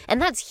first. Right.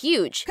 And that's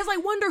huge. Because I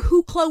wonder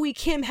who Chloe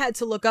Kim had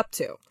to look up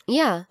to.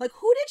 Yeah. Like,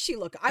 who did she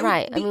look up?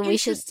 Right. I mean, we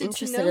should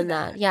interested in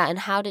that. Yeah. And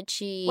how did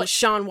she? What,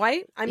 Shaun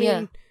White? I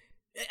mean,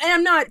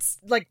 and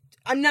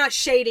I'm not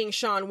shading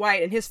Shaun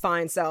White and his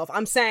fine self.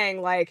 I'm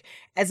saying, like,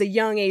 as a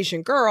young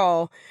Asian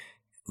girl,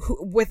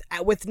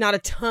 with not a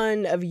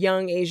ton of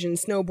young Asian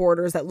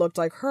snowboarders that looked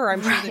like her.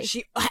 I'm sure that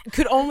she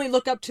could only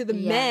look up to the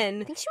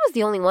men. I think she was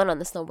the only one on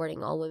the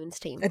snowboarding all women's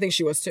team. I think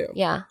she was too.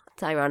 Yeah.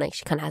 It's ironic.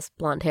 She kind of has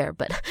blonde hair,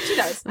 but she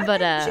does. But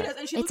she does,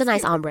 and she it's a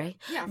nice ombre.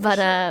 Yeah,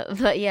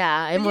 but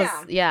yeah, it was.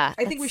 Yeah,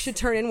 I think we should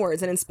turn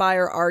inwards and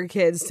inspire our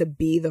kids to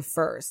be the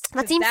first.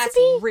 That seems that's to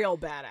be real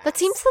badass. That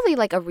seems to be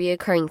like a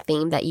reoccurring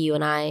theme that you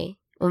and I,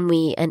 when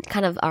we and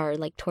kind of are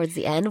like towards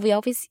the end, we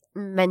always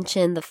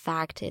mention the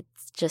fact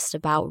it's just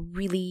about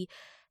really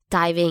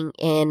diving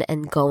in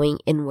and going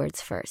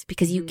inwards first,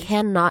 because you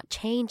cannot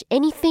change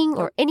anything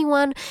or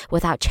anyone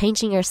without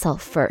changing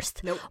yourself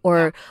first. Nope.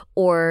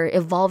 Or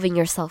evolving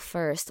yourself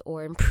first,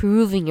 or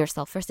improving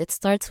yourself first. It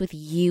starts with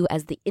you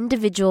as the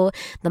individual,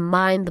 the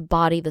mind, the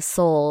body, the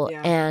soul.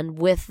 Yeah. And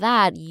with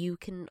that, you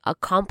can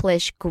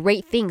accomplish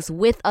great things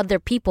with other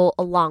people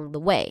along the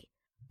way.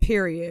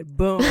 Period.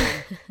 Boom.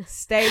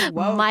 Stay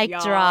woke, Mic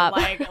y'all. drop.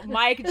 Like,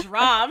 mic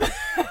drop.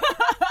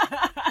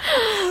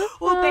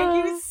 Well,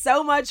 thank you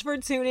so much for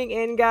tuning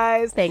in,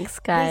 guys. Thanks,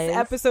 guys. This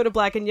episode of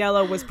Black and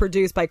Yellow was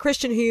produced by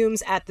Christian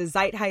Humes at the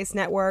Zeitgeist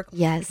Network.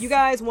 Yes. If you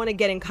guys want to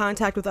get in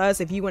contact with us,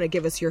 if you want to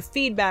give us your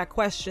feedback,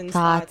 questions,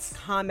 thoughts,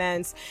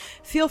 comments,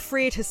 feel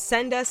free to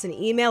send us an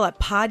email at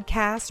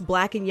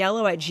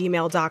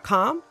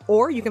podcastblackandyellow@gmail.com,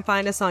 or you can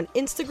find us on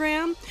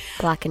Instagram.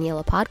 Black and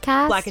Yellow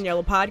Podcast. Black and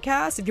Yellow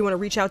Podcast. If you want to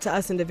reach out to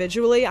us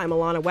individually, I'm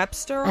Alana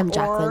Webster. I'm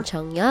Jacqueline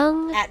Chung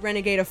Young. At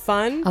Renegade of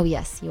Fun. Oh,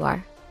 yes, you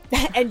are.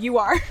 And you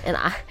are. And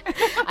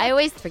I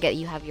always forget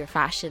you have your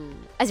fashion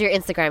as your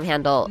Instagram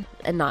handle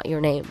and not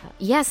your name.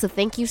 Yeah, so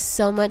thank you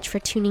so much for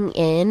tuning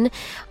in.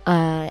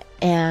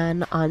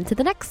 And on to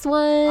the next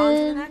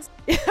one.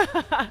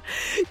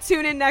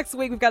 Tune in next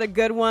week. We've got a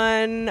good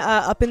one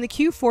up in the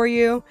queue for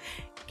you.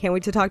 Can't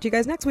wait to talk to you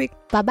guys next week.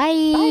 Bye-bye.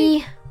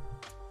 Bye.